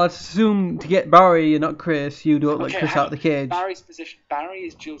 Well, I assume to get Barry and not Chris, you don't let Chris out the cage. Barry's position. Barry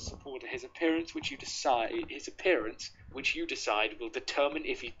is Jill's supporter. His appearance, which you decide, will determine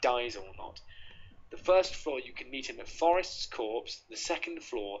if he dies or not. The first floor, you can meet him at Forrest's corpse. The second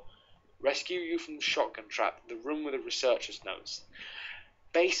floor, rescue you from the shotgun trap. The room with the researcher's notes.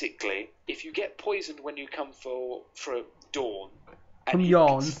 Basically, if you get poisoned when you come for Dawn, and From he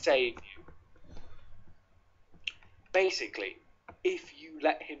Yawn. can save you. Basically, if you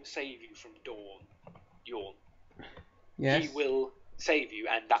let him save you from Yawn, Yes. he will save you,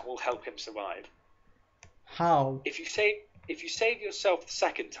 and that will help him survive. How? If you save yourself the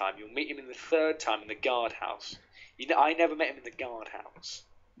second time, you'll meet him in the third time in the guardhouse. I never met him in the guardhouse.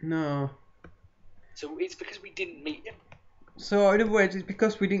 No. So it's because we didn't meet him. So, in other words, it's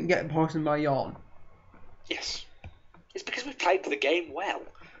because we didn't get poisoned by Yawn. Yes. It's because we played the game well.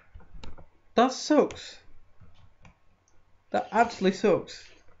 That sucks. That absolutely sucks.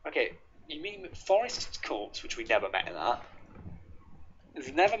 Okay, you mean Forrest's corpse, which we never met him at.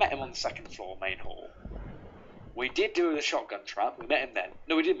 We've never met him on the second floor, main hall. We did do the shotgun trap. We met him then.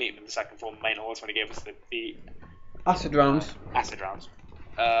 No, we did meet him in the second floor, main hall. That's when he gave us the Acid rounds. Acid rounds.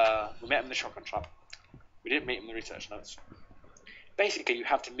 We met him in the shotgun trap. We didn't meet him in the research notes. Basically, you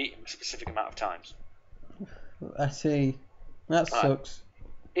have to meet him a specific amount of times. I see. That sucks.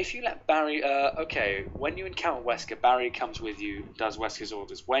 If you let Barry... when you encounter Wesker, Barry comes with you, does Wesker's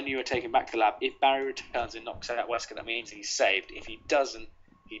orders. When you are taken back to the lab, if Barry returns and knocks out Wesker, that means he's saved. If he doesn't,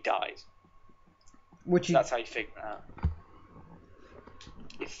 he dies. That's how you figure it out.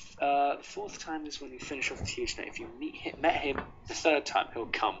 If the fourth time is when you finish off the huge note. If you met him the third time, he'll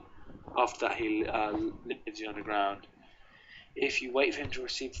come. After that, he lives you underground. If you wait for him to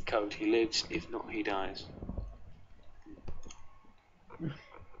receive the code, he lives. If not, he dies.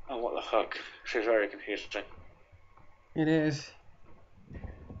 Oh, what the fuck? This is very confusing. It is.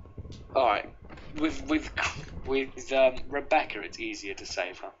 Alright. With Rebecca, it's easier to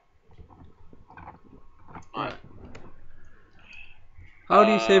save her. Right. How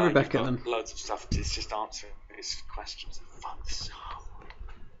do you save Rebecca then? Loads of stuff. It's just answering his questions. Fuck this.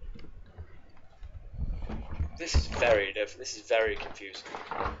 This is very different. This is very confusing.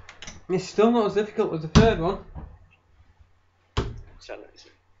 It's still not as difficult as the third one. So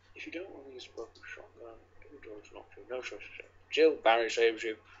if you don't want to use a broken shotgun, give the doors locked. No choice. Jill, Barry saves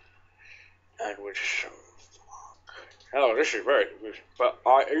you, and we're just so fuck. Oh, this is very confusing. But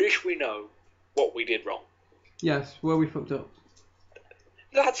at least we know what we did wrong. Yes, where we fucked up.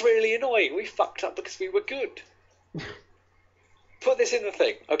 That's really annoying. We fucked up because we were good. Put this in the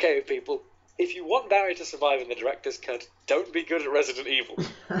thing, okay, people. If you want Barry to survive in the director's cut, don't be good at Resident Evil.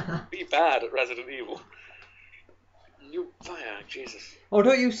 Be bad at Resident Evil. Jesus. Oh,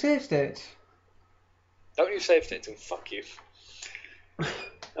 don't use save states. Don't use save states and fuck you.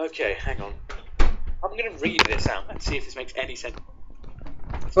 Okay, hang on. I'm going to read this out and see if this makes any sense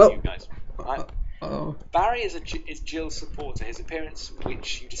for Well, you guys. Right? oh, Barry is Jill's supporter. His appearance,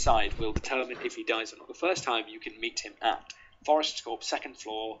 which you decide, will determine if he dies or not. The first time you can meet him at Forest Corp, second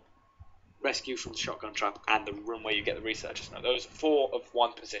floor, rescue from the shotgun trap, and the room where you get the researchers. Now, those are 4 of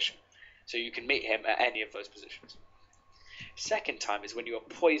 1 position. So you can meet him at any of those positions. Second time is when you are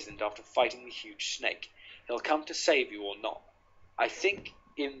poisoned after fighting the huge snake. He'll come to save you or not. I think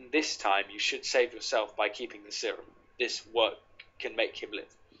in this time you should save yourself by keeping the serum. This work can make him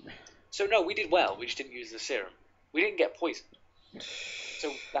live. So no, we did well. We just didn't use the serum. We didn't get poisoned.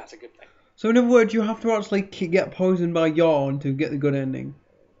 So that's a good thing. so in other words, you have to actually get poisoned by yawn to get the good ending.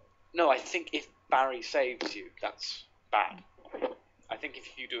 No, I think if Barry saves you, that's bad. I think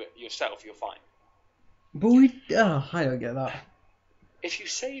if you do it yourself, you're fine. But I don't get that. If you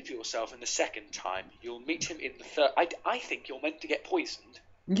save yourself in the second time, you'll meet him in the third. I think you're meant to get poisoned.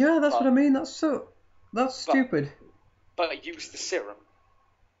 Yeah, that's what I mean. That's stupid. But use the serum.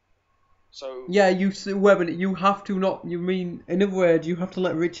 So Yeah, you have to not. You mean, in other words, you have to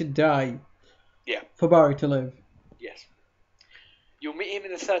let Richard die. Yeah. For Barry to live. Yes. You'll meet him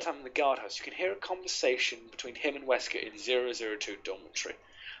in the third time in the guardhouse. You can hear a conversation between him and Wesker in 002 dormitory.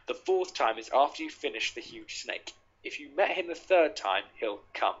 The fourth time is after you finish the huge snake. If you met him the third time, he'll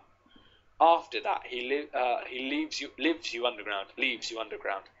come. After that, he leaves you underground.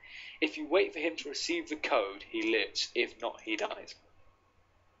 If you wait for him to receive the code, he lives. If not, he dies.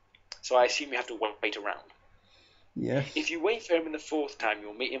 So I assume you have to wait around. Yes. If you wait for him in the fourth time,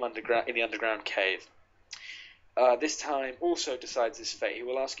 you'll meet him in the underground cave. This time also decides his fate. He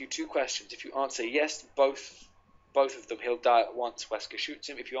will ask you 2 questions. If you answer yes to both of them, he'll die at once. Wesker shoots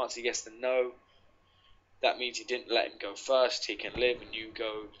him. If you answer yes then no, that means you didn't let him go first. He can live, and you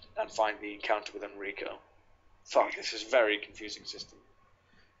go and find the encounter with Enrico. Fuck, this is a very confusing system.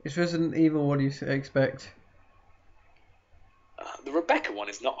 It's Resident Evil. What do you expect? The Rebecca one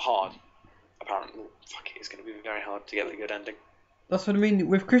is not hard. Apparently, fuck it, it's going to be very hard to get the good ending. That's what I mean.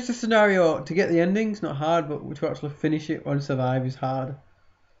 With Chris's scenario, to get the ending's not hard, but to actually finish it and survive is hard.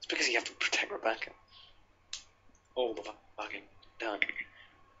 It's because you have to protect Rebecca all the fucking time.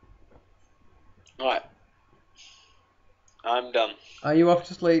 Alright. I'm done. Are you off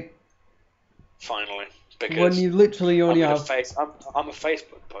to sleep? Finally. Because when you literally only have... I'm a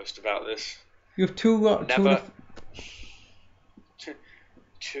Facebook post about this. You have too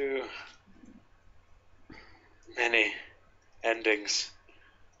many endings.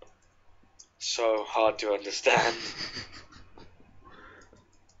 So hard to understand.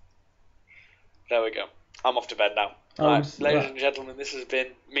 There we go. I'm off to bed now. Right, ladies and gentlemen, this has been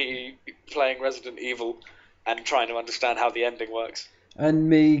me playing Resident Evil and trying to understand how the ending works. And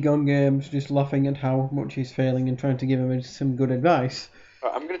me, Gone Games, just laughing at how much he's failing and trying to give him some good advice.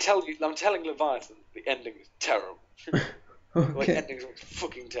 Right, I'm telling Leviathan the ending is terrible. Okay. The ending's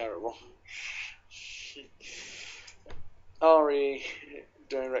fucking terrible. RE,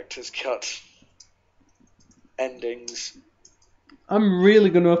 director's cut, endings. I'm really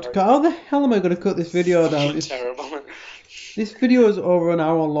going to have to cut. How the hell am I going to cut this video down? It's terrible. This video is over an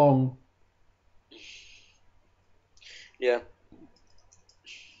hour long. Yeah.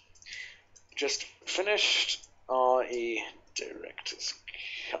 Just finished RE director's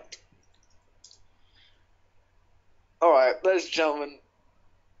cut. Alright, ladies and gentlemen,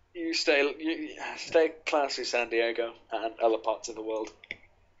 you stay classy, San Diego, and other parts of the world.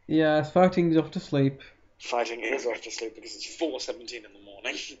 Yeah, Fighting's off to sleep. Fighting is off to sleep because it's 4:17 in the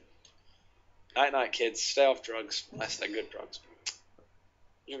morning. Night night, kids. Stay off drugs, unless they're good drugs.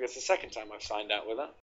 It's the second time I've signed out with that.